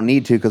 though. I don't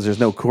need to because there's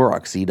no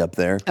Korok seed up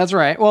there. That's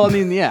right. Well, I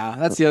mean,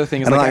 that's the other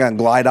thing. Is I'm like not going to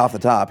glide off the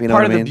top, you know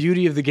what I mean? Part of the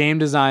beauty of the game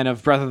design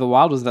of Breath of the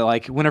Wild was that,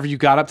 like, whenever you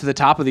got up to the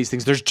top of these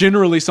things, there's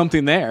generally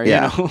something there, you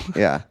know?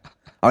 Yeah.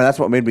 I mean, that's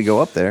what made me go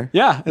up there.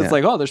 Yeah, it's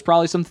like, oh, there's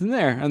probably something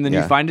there. And then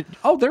you find it,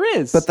 oh, there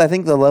is. But I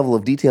think the level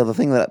of detail, the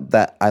thing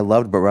that I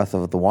loved about Breath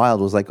of the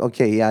Wild was like,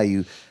 okay, yeah,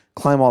 you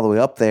climb all the way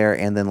up there,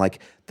 and then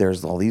like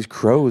there's all these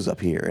crows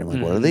up here, and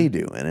like, what are they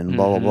doing? And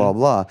blah, blah, blah,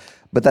 blah.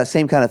 But that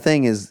same kind of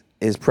thing is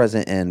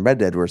present in Red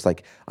Dead, where it's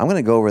like, I'm going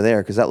to go over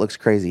there because that looks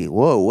crazy.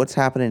 Whoa, what's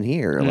happening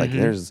here? Like,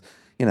 there's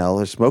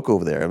smoke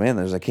over there. Man,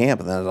 there's a camp,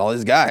 and there's all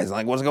these guys.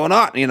 Like, what's going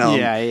on? You know?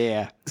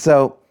 Yeah.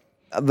 So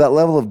that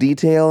level of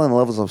detail and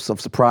levels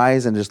of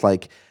surprise and just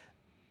like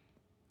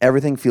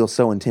everything feels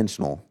so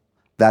intentional.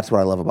 That's what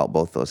I love about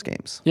both those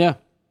games. Yeah.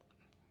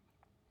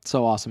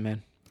 So awesome,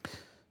 man.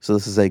 So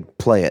this is a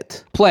play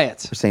it. Play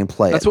it. We're saying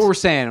play it. That's what we're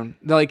saying.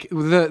 Like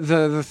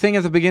the thing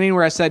at the beginning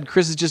where I said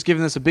Chris is just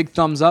giving this a big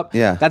thumbs up.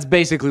 Yeah. That's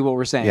basically what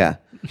we're saying. Yeah.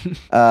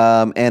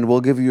 And we'll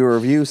give you a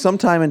review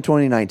sometime in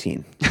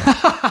 2019.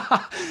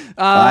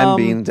 I'm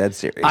being dead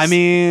serious. I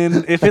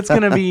mean, if it's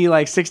going to be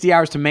like 60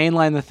 hours to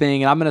mainline the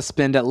thing, and I'm going to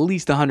spend at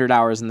least 100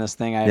 hours in this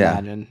thing, I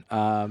imagine.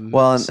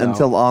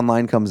 Until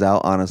online comes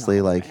out, honestly,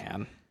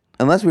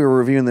 unless we were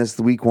reviewing this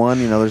week one,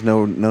 you know, there's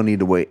no need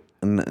to wait,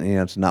 and you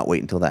know, to not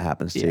wait until that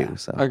happens too.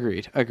 So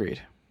agreed.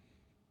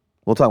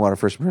 We'll talk about our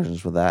first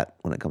impressions with that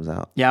when it comes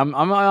out. Yeah,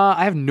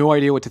 I have no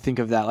idea what to think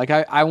of that. Like,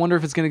 I wonder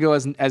if it's going to go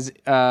as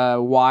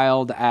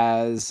wild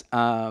as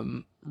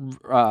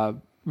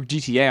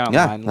GTA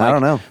Online. Yeah, I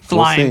don't know.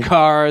 Flying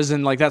cars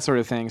and like that sort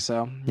of thing.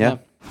 So yeah.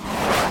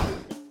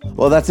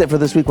 Well, that's it for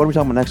this week. What are we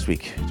talking about next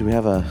week? Do we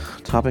have a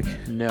topic?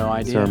 No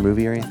idea. Is there a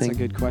movie or anything? That's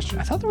a good question.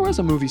 I thought there was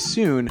a movie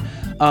soon.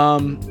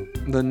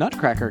 The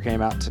Nutcracker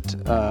came out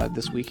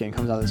this weekend.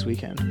 Comes out this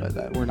weekend,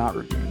 but we're not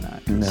reviewing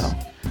that. No.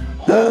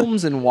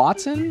 Holmes and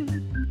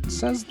Watson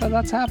says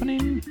that's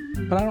happening,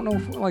 but I don't know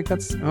if like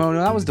that's. Oh no,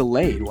 that was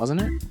delayed,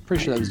 wasn't it?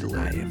 Pretty sure that was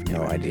delayed. I have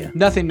no idea.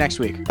 Nothing next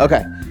week.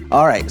 Okay.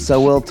 All right.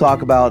 So we'll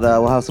talk about.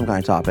 We'll have some kind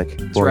of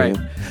topic for you.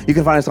 You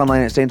can find us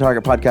online at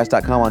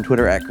StayOnTargetPodcast.com, on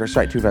Twitter at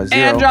ChrisWright250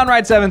 and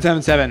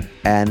JohnWright777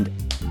 and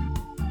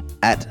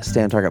at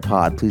Stay on Target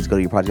Pod. Please go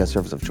to your podcast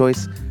service of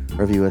choice,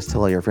 review us,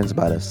 tell all your friends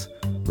about us.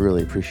 We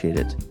really appreciate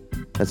it.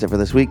 That's it for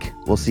this week.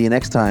 We'll see you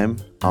next time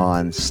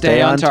on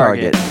Stay on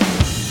Target.